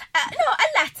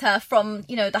letter from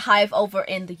The Hive over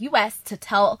in the US to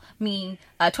tell me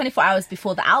 24 hours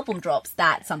before the album drops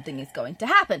that something is going to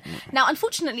happen. Now,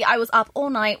 unfortunately, I was up all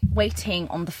night waiting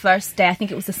on the first day. I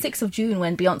think it was the 6th of June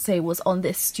when Beyonce was on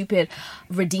this stupid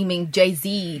redeeming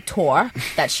Jay-Z tour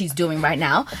that she's doing right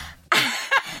now.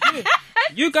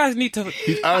 You guys need to.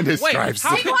 He's earned his stripes. Be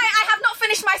quiet, I have not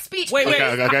finished my speech. Wait.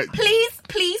 Okay.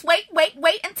 Please,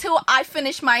 wait until I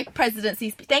finish my presidency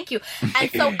speech. Thank you. And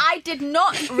so I did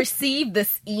not receive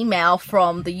this email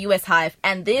from the US Hive,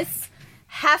 and this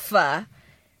heifer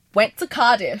went to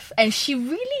Cardiff and she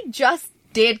really just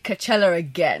did Coachella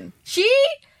again. She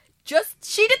did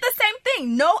the same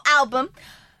thing. No album.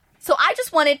 So I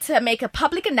just wanted to make a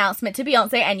public announcement to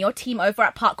Beyonce and your team over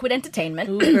at Parkwood Entertainment.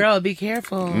 Ooh, girl, be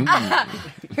careful.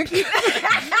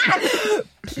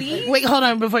 Please. Wait, hold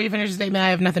on. Before you finish the statement, I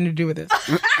have nothing to do with this.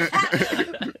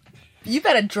 You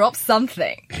better drop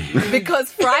something.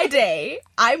 Because Friday,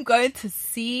 I'm going to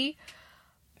see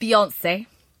Beyonce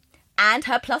and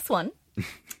her plus one.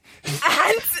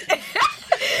 And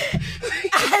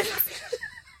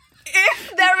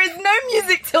if there is no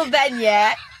music till then,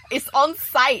 it's on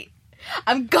site.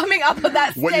 I'm coming up on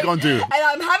that stage. What you gonna do? And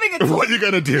I'm having a talk. What you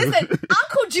gonna do? Listen,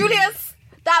 Uncle Julius,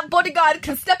 that bodyguard,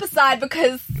 can step aside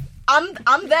because I'm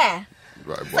there.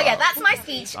 Right, wow. So yeah, that's my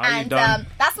speech, and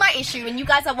that's my issue, and you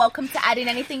guys are welcome to add in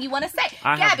anything you want to say.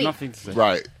 I have Gabby. nothing to say.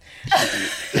 Right.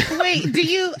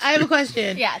 Wait, I have a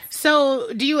question. Yes.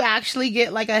 So, do you actually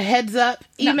get like a heads up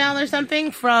email or something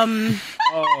from?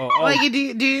 Like, do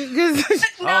you? Cause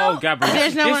Oh, Gabrielle,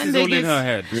 there's no this one is that all in gets- her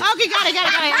head. Okay, got it.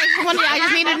 I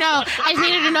just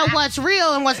needed to know what's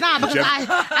real and what's not, because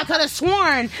I could have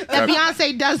sworn that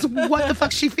Beyonce does what the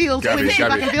fuck she feels Gabby, when she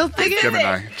Gabby. fucking feels things.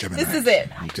 Gemini. This is it.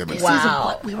 Gemini.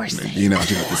 Wow. We were saying. You know,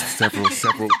 there's several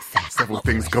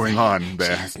things going on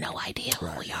there. She has no idea who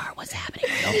we are, what's happening.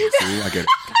 See, I get it.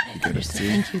 You get it.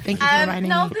 See? Thank you for reminding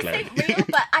No, me. this ain't real,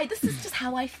 but this is just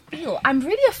how I feel. I'm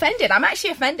really offended. I'm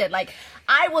actually offended. Like,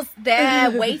 I was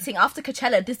there waiting after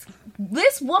Coachella.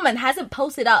 This woman hasn't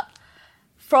posted up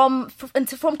from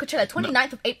Coachella,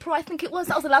 29th of April, I think it was.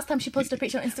 That was the last time she posted a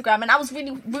picture on Instagram, and I was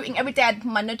really rooting every day.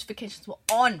 My notifications were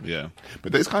on. Yeah,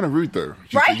 but it's kind of rude though.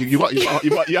 Right? You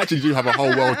actually do have a whole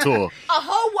world tour. A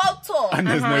whole world tour. And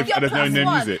there's no- With your and there's no plus new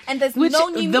one. music. And there's Which no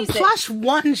new the music. plush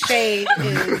one shade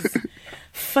is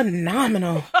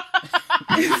phenomenal.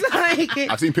 It's like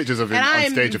I've seen pictures of him And on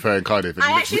I'm- stage with her in Cardiff, and I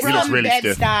he actually looks from really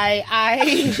stiff.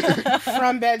 Bed-Stuy.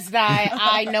 From Bed-Stuy,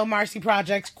 I know Marcy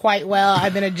Projects quite well.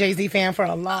 I've been a Jay-Z fan for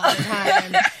a long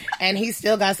time. And he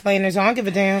still got splainers, so I don't give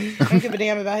a damn. I don't give a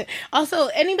damn about it. Also,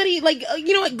 anybody, like,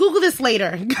 you know what? Google this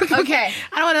later. Okay.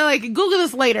 I don't want to, like, Google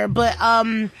this later, but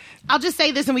I'll just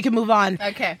say this and we can move on.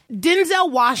 Okay.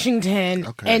 Denzel Washington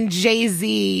and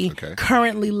Jay-Z Okay.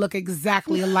 currently look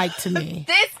exactly alike to me.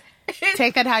 This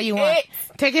Take that how you want.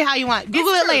 Take it how you want.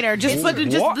 Google it true. later. Just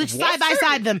side by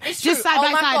side them. It's Just true. side Oh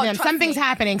by my side God, them. trust Something's me.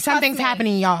 happening. Trust Something's me.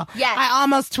 happening, y'all. Yes. I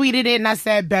almost tweeted it and I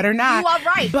said, better not. You are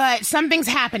right. But something's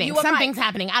happening. You are Something's right.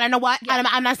 happening. I don't know what. Yeah.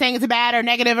 I'm not saying it's a bad or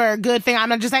negative or a good thing.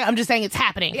 I'm just saying it's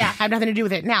happening. Yeah. I have nothing to do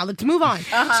with it. Now let's move on to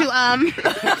so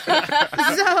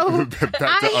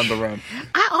Back to On the Run.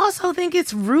 I also think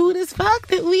it's rude as fuck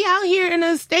that we out here in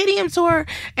a stadium tour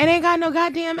and ain't got no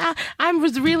goddamn. I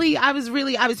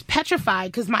was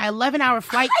petrified because my 11-hour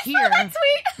flight here.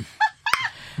 tweet.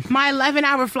 My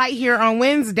 11-hour flight here on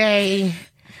Wednesday.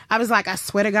 I was like, I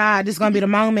swear to God, this is going to be the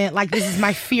moment. Like, this is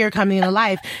my fear coming into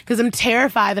life. Because I'm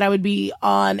terrified that I would be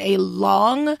on a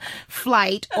long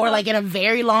flight or like in a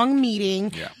very long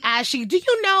meeting. Yeah. Do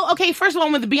you know, okay, first of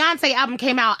all, when the Beyonce album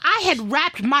came out, I had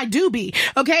wrapped my doobie.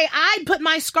 Okay, I put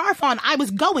my scarf on. I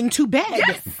was going to bed.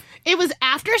 Yes. It was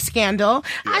after Scandal.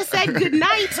 I said good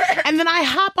night, and then I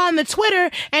hop on the Twitter,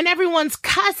 and everyone's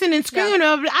cussing and screaming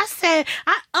over. I said,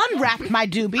 I unwrapped my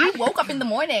doobie. I woke up in the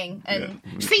morning and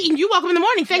See, you woke up in the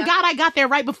morning. Thank God I got there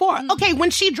right before. Okay,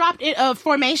 when she dropped it,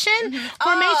 Formation,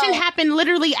 Formation happened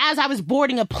literally as I was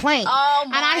boarding a plane. Oh,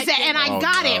 my and I said, and I goodness.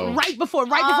 got it right before he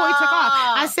took off.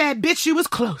 I said, bitch, you was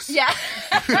close. yeah.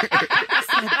 I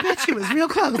said, bitch, you was real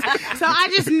close. So I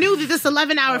just knew that this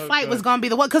 11-hour flight was going to be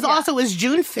the one, because also it was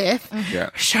June 5th. Yeah.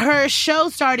 Her show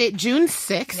started June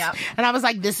 6th. Yep. And I was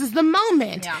like, this is the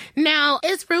moment. Yeah. Now,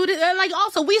 it's rude. Like,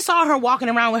 also, we saw her walking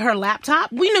around with her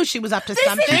laptop. We knew she was up to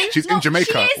something. She's in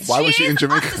Jamaica. Why was she in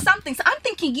Jamaica? Up to something. So I'm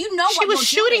thinking, you know, She what was we're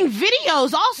shooting doing.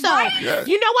 videos also. Right? Yeah.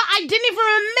 You know what? I didn't even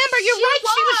remember. You're She right.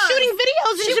 She was was. shooting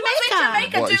videos in She Jamaica. was in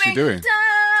Jamaica What is she doing?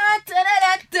 Dun, dun, dun,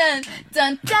 dun,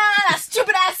 dun, dun, that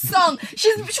stupid ass song.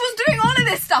 She was doing all of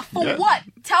this stuff for what?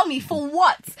 Tell me, for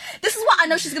what? This is what I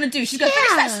know she's gonna do. She's gonna finish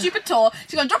that stupid tour.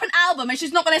 She's gonna drop an album, and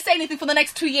she's not gonna say anything for the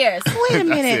next 2 years. Wait a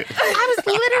minute. I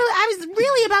was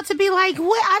really about to be like,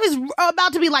 what? I was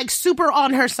about to be like super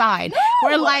on her side. No.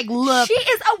 We're like, look, She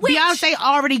is a witch. Beyonce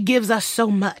already gives us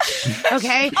so much.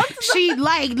 Okay? She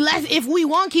like, if we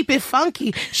won't keep it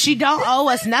funky, she don't owe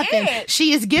us nothing. it.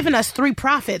 She is giving us 3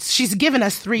 profits. She's giving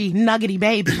us 3 nuggety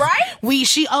babies. Right?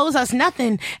 She owes us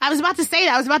nothing. I was about to say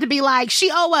that. I was about to be like, she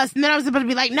owe us. And then I was about to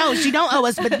be like, no, she don't owe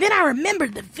us. But then I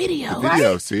remembered the video.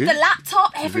 Video, see? The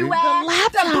laptop everywhere. The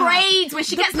laptop. The braids. When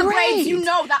she gets the braids, you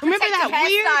know that remember protective that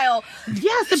hairstyle.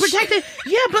 Yes, the protective.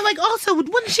 Yeah, but like also,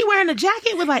 wasn't she wearing a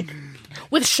jacket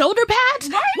with shoulder pads?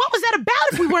 Right. What was that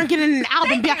about if we weren't getting an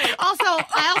album? Also,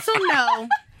 I also know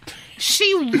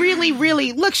she really,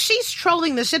 really look. She's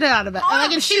trolling the shit out of it,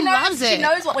 and she loves it. She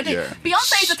knows what we're doing. Yeah.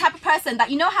 Beyonce is the type of person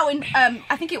that, you know how in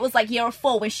I think it was like year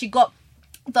 4 when she got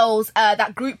those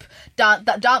that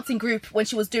dancing group when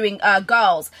she was doing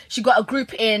Girls. She got a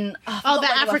group in the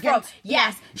Africans.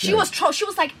 Yes, she was she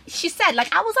was like, she said,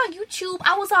 like, I was on YouTube,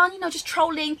 I was on, just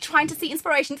trolling, trying to see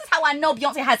inspiration. This is how I know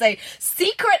Beyonce has a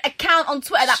secret account on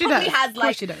Twitter that probably has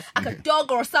like a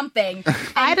dog or something.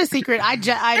 I had a secret.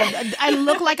 I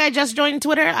look like I just joined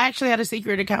Twitter. I actually had a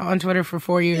secret account on Twitter for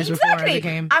 4 years before I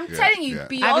became. I'm telling you,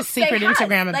 Beyonce I have a secret has,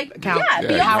 Instagram account. Yeah,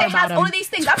 Beyonce has all of these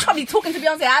things. I'm probably talking to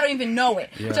Beyonce, I don't even know it.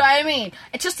 Do you know what I mean?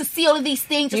 It's just to see all of these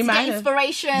things, just to get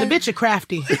inspiration. The bitch is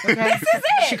crafty. Okay? This is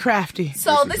it. She crafty.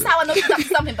 So this is how I know she's up to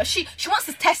something. But she wants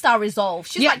to test our resolve.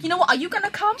 She's like, you know what? Are you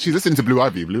gonna come? She's listening to Blue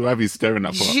Ivy. Blue Ivy's staring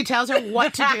at her. She tells her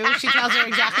what to do. She tells her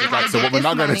exactly how to So what we're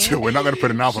not going to do, we're not going to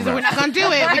put an album out. We're not going to do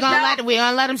it. We're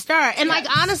gonna let him start. And like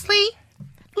honestly,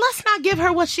 let's not give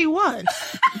her what she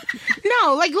wants.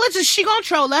 No, like she gonna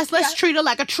troll us. Let's treat her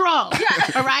like a troll.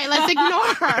 All right, let's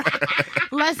ignore her.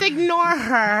 Let's ignore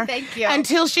her. Thank you.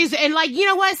 Until she's and like, you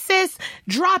know what, sis?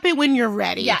 Drop it when you're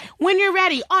ready. Yeah. When you're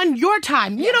ready, on your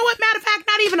time. You know what? Matter of fact,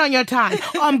 not even on your time.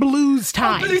 On Blue's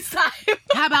time. On Blue's time.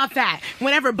 How about that?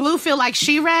 Whenever Blue feel like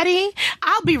she ready,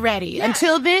 I'll be ready. Yeah.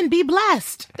 Until then, be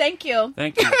blessed. Thank you.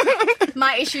 Thank you.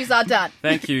 My issues are done.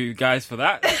 Thank you guys for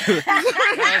that.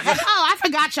 I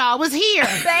forgot y'all was here.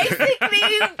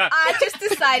 Basically, I just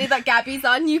decided that Gabby's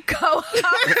our new co-host.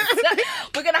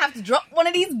 We're gonna have to drop one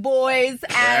of these boys,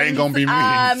 and ain't gonna be me.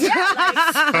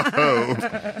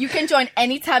 You can join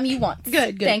anytime you want.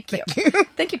 Good. Thank you.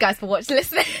 Thank you guys for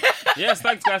listening. Yes,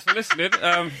 thanks guys for listening.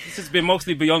 This has been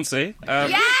mostly Beyonce.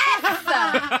 Yes,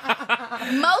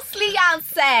 mostly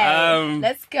Beyonce.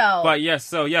 Let's go. But yes,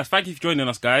 thank you for joining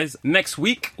us, guys. Next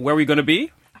week, where are we going to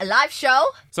be? A live show.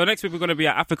 So next week we're going to be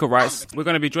at Africa Rights. We're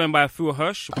going to be joined by Afua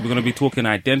Hirsch. We're going to be talking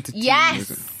identity,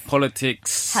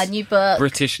 politics, her new book,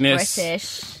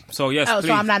 Britishness. So yes, please.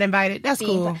 So I'm not invited. That's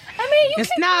cool. I mean, you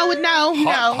can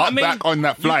Hop back on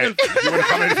that flight. If you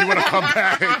want to come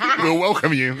back, we'll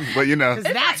welcome you. But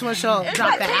that's when she'll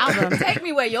drop the album. Take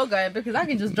me where you're going, because I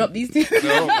can just drop these two.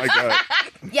 Oh my god.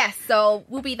 Yes, so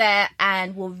we'll be there,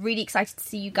 and we're really excited to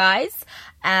see you guys.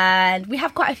 And we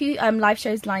have quite a few live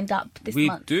shows lined up this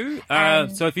month. We do.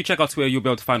 So if you check our Twitter, you'll be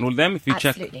able to find all of them. If you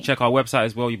check our website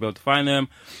as well, you'll be able to find them.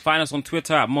 Find us on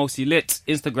Twitter at MostlyLit,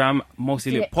 Instagram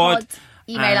MostlyLitPod.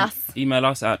 Email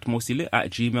us at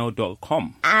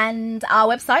mostlylit@gmail.com. And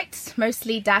our website,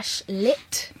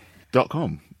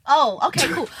 mostly-lit.com. Oh, okay,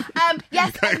 cool.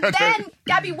 Yes, and then,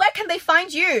 Gabby, where can they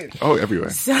find you? Oh,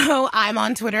 everywhere. So I'm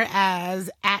on Twitter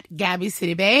as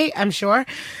 @GabbyCityBay, I'm sure.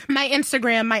 My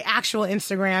actual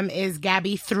Instagram is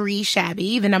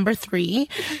Gabby3Shabby, the number 3.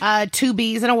 2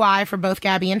 B's and a Y for both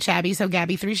Gabby and Shabby, so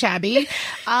Gabby3Shabby.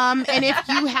 And if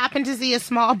you happen to see a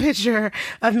small picture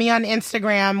of me on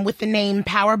Instagram with the name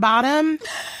Power Bottom,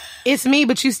 it's me,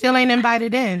 but you still ain't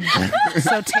invited in.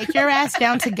 So take your ass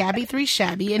down to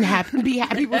Gabby3Shabby and be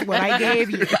happy with what I gave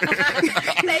you.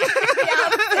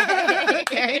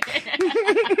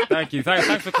 Thank you.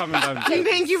 Thanks for coming down.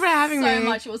 Thank you for having me. So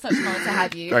much. It was such an honor to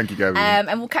have you. Thank you, Gabby.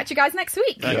 And we'll catch you guys next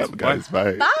week. Yeah, guys.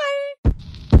 Bye. Bye.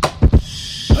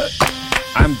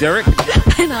 I'm Derek.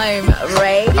 And I'm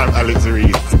Ray. I'm Alex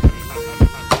Reed.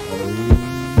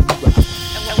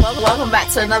 Welcome back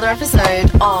to another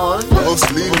episode of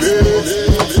Mostly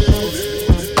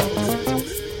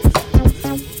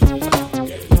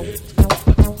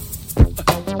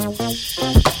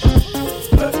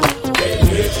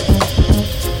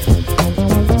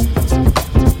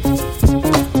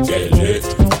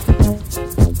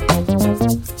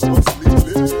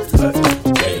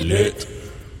Lit.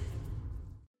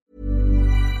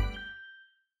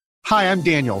 Hi, I'm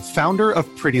Daniel, founder of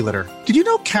Pretty Litter. Did you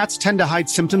know cats tend to hide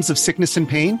symptoms of sickness and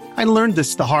pain? I learned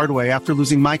this the hard way after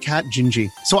losing my cat, Gingy.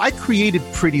 So I created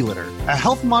Pretty Litter, a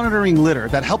health monitoring litter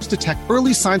that helps detect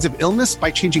early signs of illness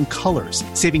by changing colors,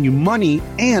 saving you money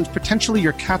and potentially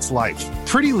your cat's life.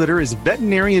 Pretty Litter is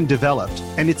veterinarian developed,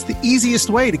 and it's the easiest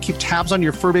way to keep tabs on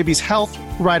your fur baby's health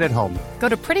right at home. Go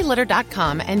to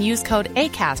prettylitter.com and use code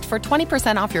ACAST for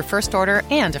 20% off your first order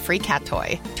and a free cat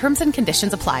toy. Terms and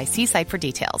conditions apply. See site for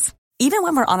details. Even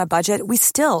when we're on a budget, we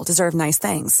still deserve nice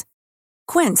things.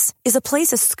 Quince is a place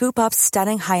to scoop up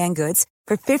stunning high-end goods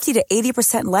for 50 to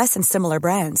 80% less than similar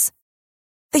brands.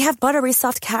 They have buttery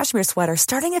soft cashmere sweaters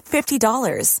starting at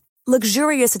 $50,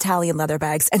 luxurious Italian leather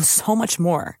bags, and so much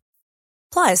more.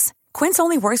 Plus, Quince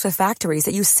only works with factories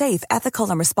that use safe, ethical,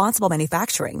 and responsible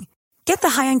manufacturing. Get the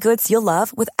high-end goods you'll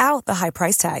love without the high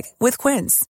price tag with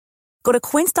Quince. Go to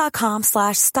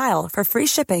quince.com/style for free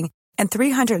shipping and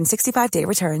 365-day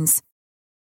returns.